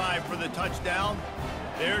on the drive for the touchdown.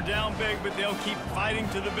 They're down big, but they'll keep fighting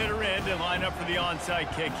to the bitter end and line up for the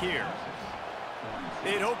onside kick here.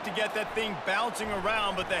 They'd hope to get that thing bouncing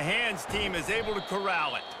around, but the hands team is able to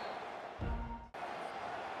corral it.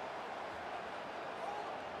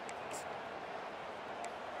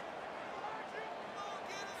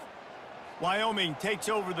 Wyoming takes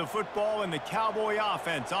over the football and the Cowboy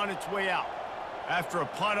offense on its way out. After a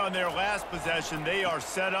punt on their last possession, they are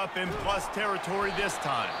set up in plus territory this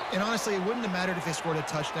time. And honestly, it wouldn't have mattered if they scored a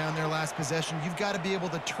touchdown their last possession. You've got to be able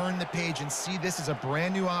to turn the page and see this as a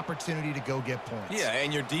brand new opportunity to go get points. Yeah,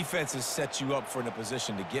 and your defense has set you up for in a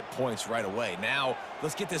position to get points right away. Now,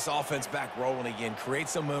 let's get this offense back rolling again, create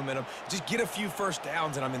some momentum, just get a few first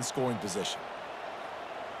downs, and I'm in scoring position.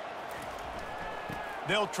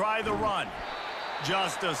 They'll try the run.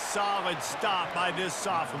 Just a solid stop by this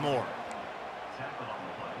sophomore.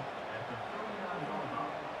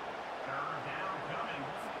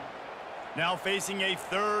 Now facing a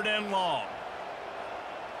 3rd and long.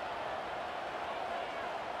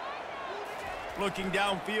 Looking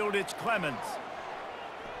downfield, it's Clemens.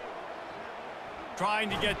 Trying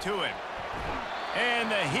to get to him. And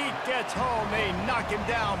the heat gets home. They knock him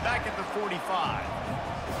down back at the 45.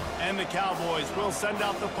 And the Cowboys will send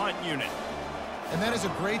out the punt unit. And that is a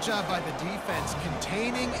great job by the defense,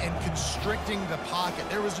 containing and constricting the pocket.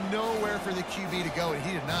 There was nowhere for the QB to go, and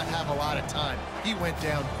he did not have a lot of time. He went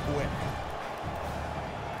down quick.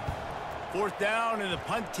 4th down, and the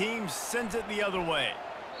punt team sends it the other way.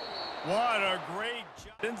 What a great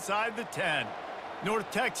job inside the 10. North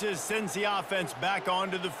Texas sends the offense back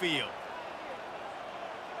onto the field.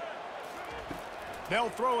 They'll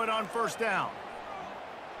throw it on 1st down.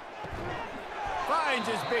 Finds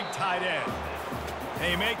his big tight end.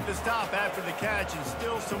 They make the stop after the catch, and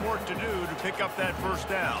still some work to do to pick up that 1st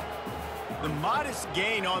down. The modest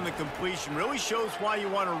gain on the completion really shows why you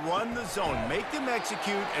want to run the zone, make them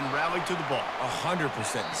execute, and rally to the ball.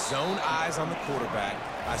 100%. Zone eyes on the quarterback.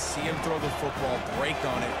 I see him throw the football, break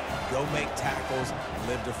on it, go make tackles,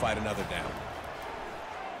 live to fight another down.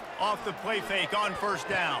 Off the play fake on 1st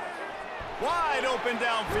down. Wide open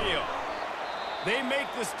downfield. They make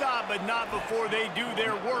the stop, but not before they do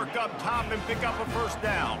their work up top and pick up a 1st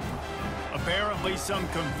down. Apparently some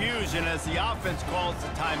confusion as the offense calls the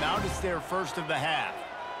timeout. It's their 1st of the half.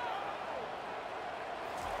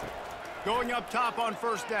 Going up top on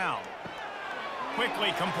 1st down.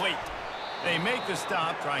 Quickly complete. They make the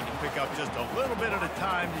stop, trying to pick up just a little bit at a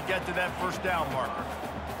time to get to that 1st down marker.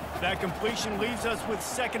 That completion leaves us with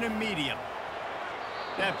 2nd and medium.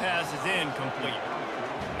 That pass is incomplete.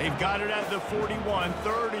 They've got it at the 41,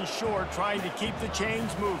 3rd and short, trying to keep the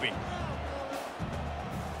chains moving.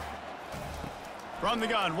 From the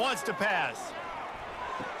gun, wants to pass.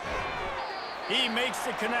 He makes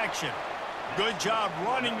the connection. Good job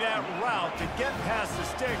running that route to get past the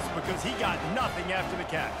sticks because he got nothing after the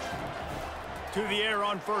catch. To the air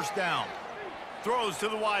on 1st down. Throws to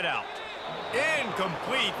the wideout.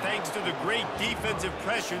 Incomplete thanks to the great defensive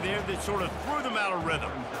pressure there that sort of threw them out of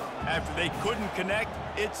rhythm. After they couldn't connect,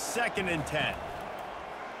 it's 2nd and 10.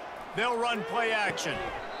 They'll run play action.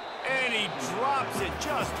 And he drops it,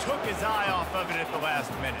 just took his eye off of it at the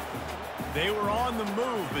last minute. They were on the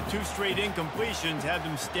move, but 2 straight incompletions had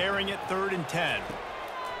them staring at 3rd and 10.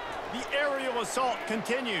 The aerial assault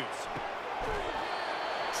continues.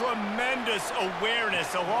 Tremendous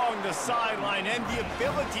awareness along the sideline and the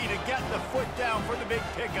ability to get the foot down for the big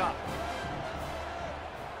pickup.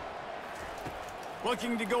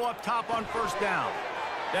 Looking to go up top on 1st down.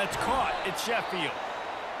 That's caught. It's Sheffield.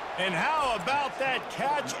 And how about that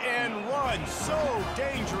catch and run? So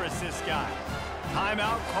dangerous, this guy.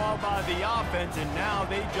 Timeout called by the offense, and now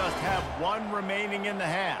they just have 1 remaining in the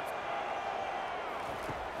half.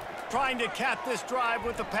 Trying to cap this drive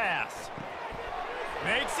with the pass.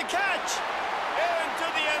 Makes the catch. into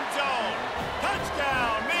the end zone.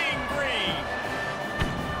 Touchdown, Mean Green.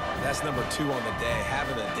 That's number 2 on the day,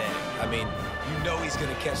 having a day. I mean, you know he's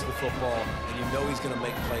going to catch the football, and you know he's going to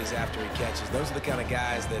make plays after he catches. Those are the kind of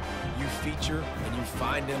guys that you feature and you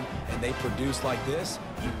find them, and they produce like this.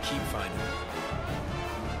 You keep finding them.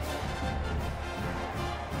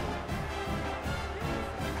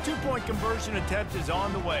 Two-point conversion attempt is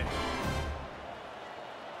on the way.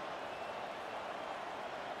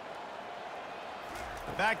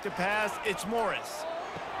 Back to pass, it's Morris.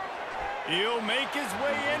 He'll make his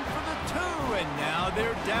way in for the 2, and now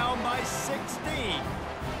they're down by 16.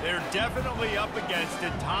 They're definitely up against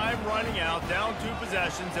it. Time running out, down 2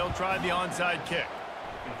 possessions. They'll try the onside kick.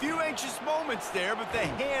 A few anxious moments there, but the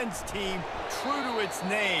hands team true to its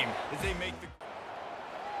name as they make the...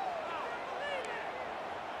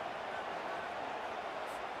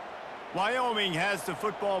 Wyoming has the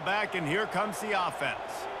football back, and here comes the offense.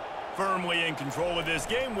 Firmly in control of this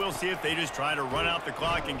game. We'll see if they just try to run out the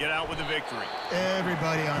clock and get out with a victory.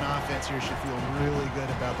 Everybody on offense here should feel really good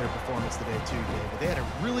about their performance today too, David. They had a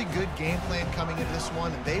really good game plan coming into this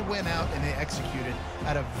one, and they went out and they executed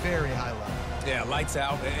at a very high level. Yeah, lights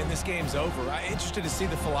out, and this game's over. I'm interested to see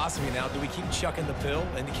the philosophy now. Do we keep chucking the pill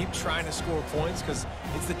and to keep trying to score points? Because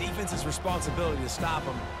it's the defense's responsibility to stop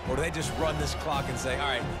them. Or do they just run this clock and say, all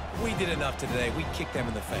right, we did enough today. We kicked them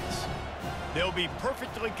in the face. They'll be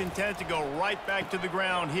perfectly content to go right back to the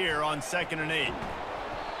ground here on 2nd and 8.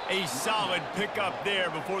 A solid pickup there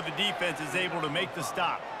before the defense is able to make the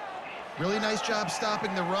stop. Really nice job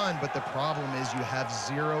stopping the run, but the problem is you have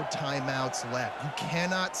 0 timeouts left. You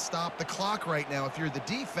cannot stop the clock right now if you're the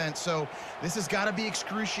defense, so this has got to be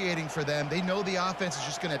excruciating for them. They know the offense is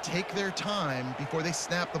just going to take their time before they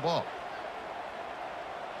snap the ball.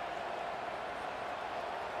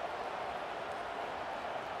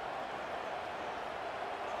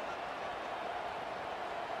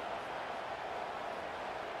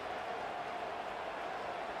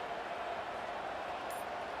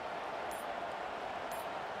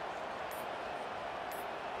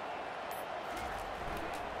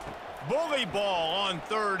 Bully ball on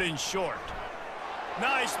 3rd and short.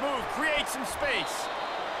 Nice move, creates some space.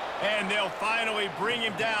 And they'll finally bring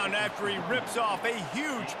him down after he rips off a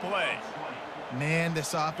huge play. Man,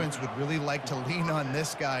 this offense would really like to lean on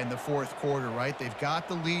this guy in the 4th quarter, right? They've got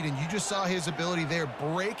the lead, and you just saw his ability there,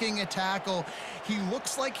 breaking a tackle. He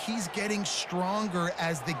looks like he's getting stronger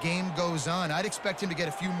as the game goes on. I'd expect him to get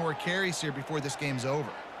a few more carries here before this game's over.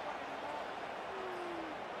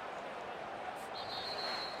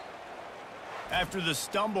 After the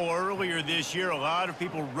stumble earlier this year, a lot of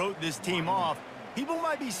people wrote this team off. People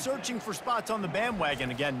might be searching for spots on the bandwagon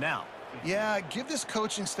again now. Yeah, give this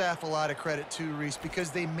coaching staff a lot of credit too, Reese, because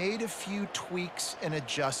they made a few tweaks and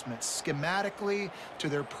adjustments schematically to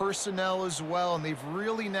their personnel as well, and they've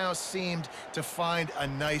really now seemed to find a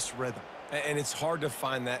nice rhythm. And it's hard to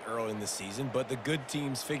find that early in the season, but the good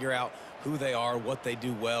teams figure out who they are, what they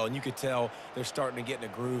do well, and you could tell they're starting to get in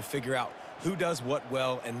a groove, figure out who does what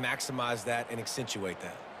well, and maximize that and accentuate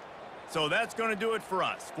that. So that's going to do it for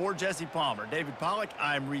us. For Jesse Palmer, David Pollack,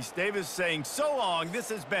 I'm Reese Davis saying so long. This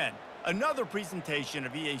has been another presentation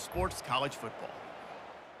of EA Sports College Football.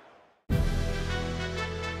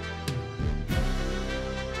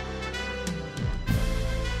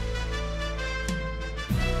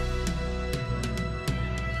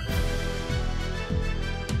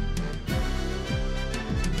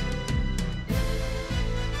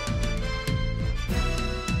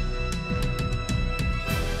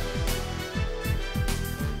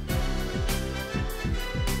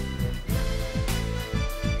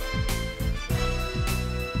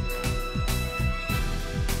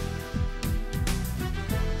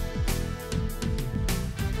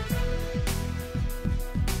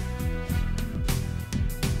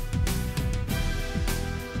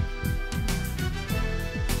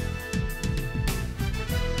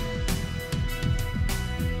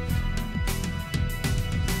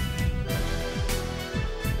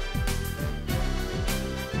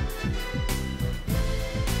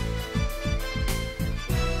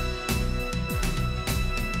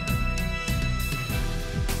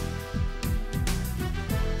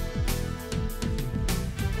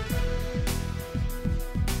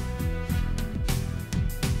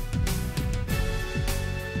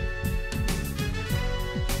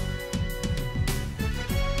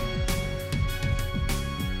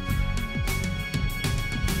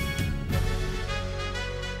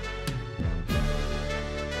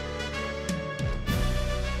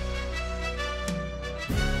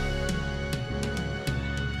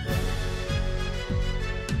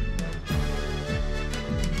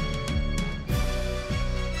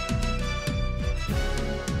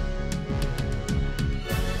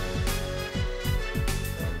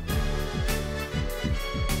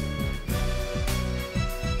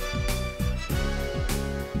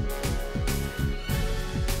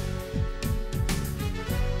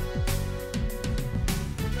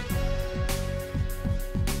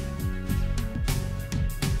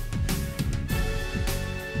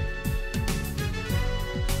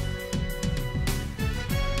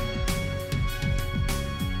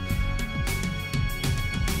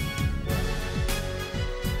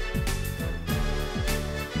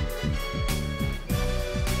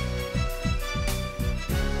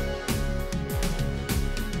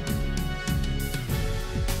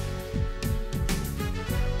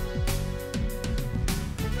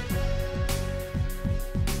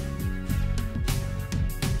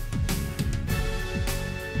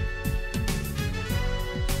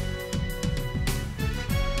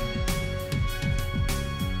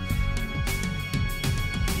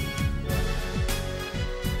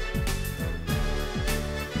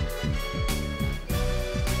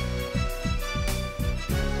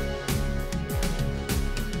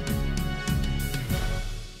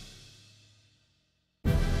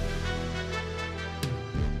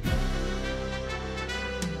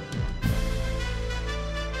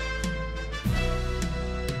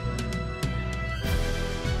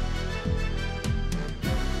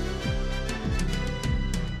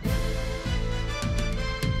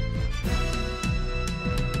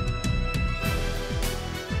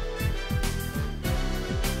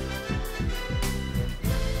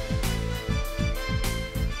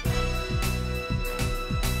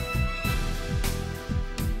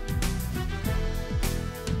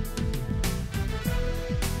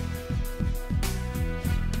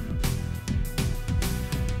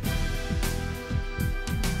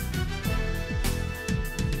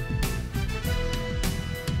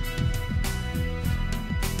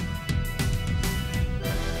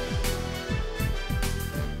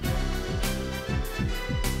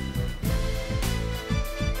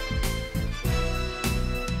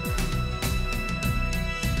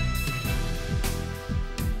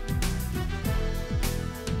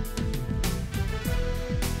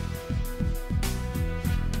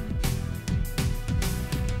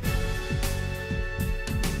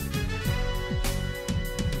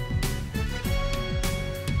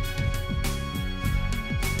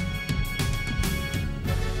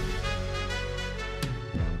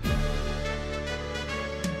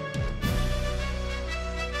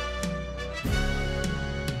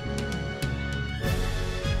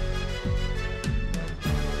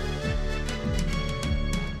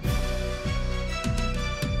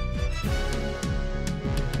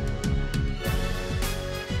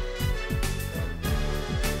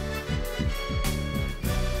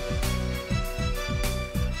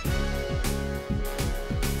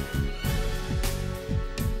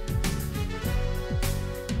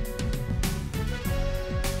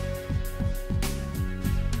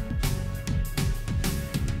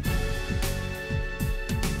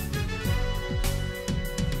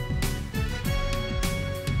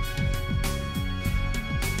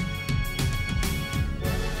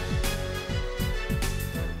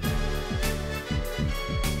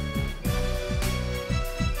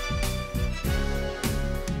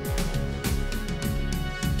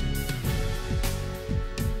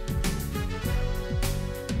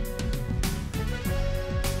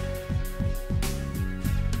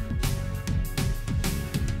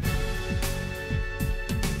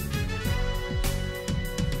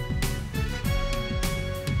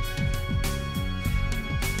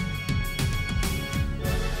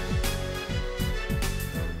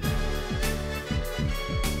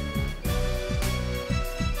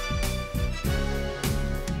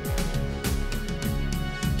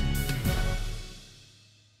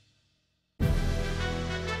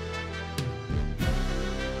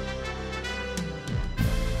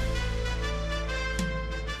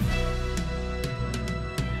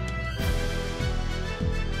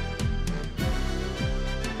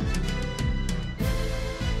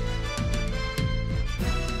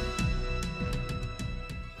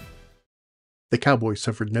 The Cowboys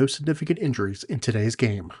suffered no significant injuries in today's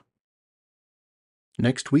game.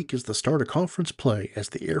 Next week is the start of conference play as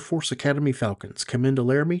the Air Force Academy Falcons come into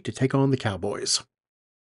Laramie to take on the Cowboys.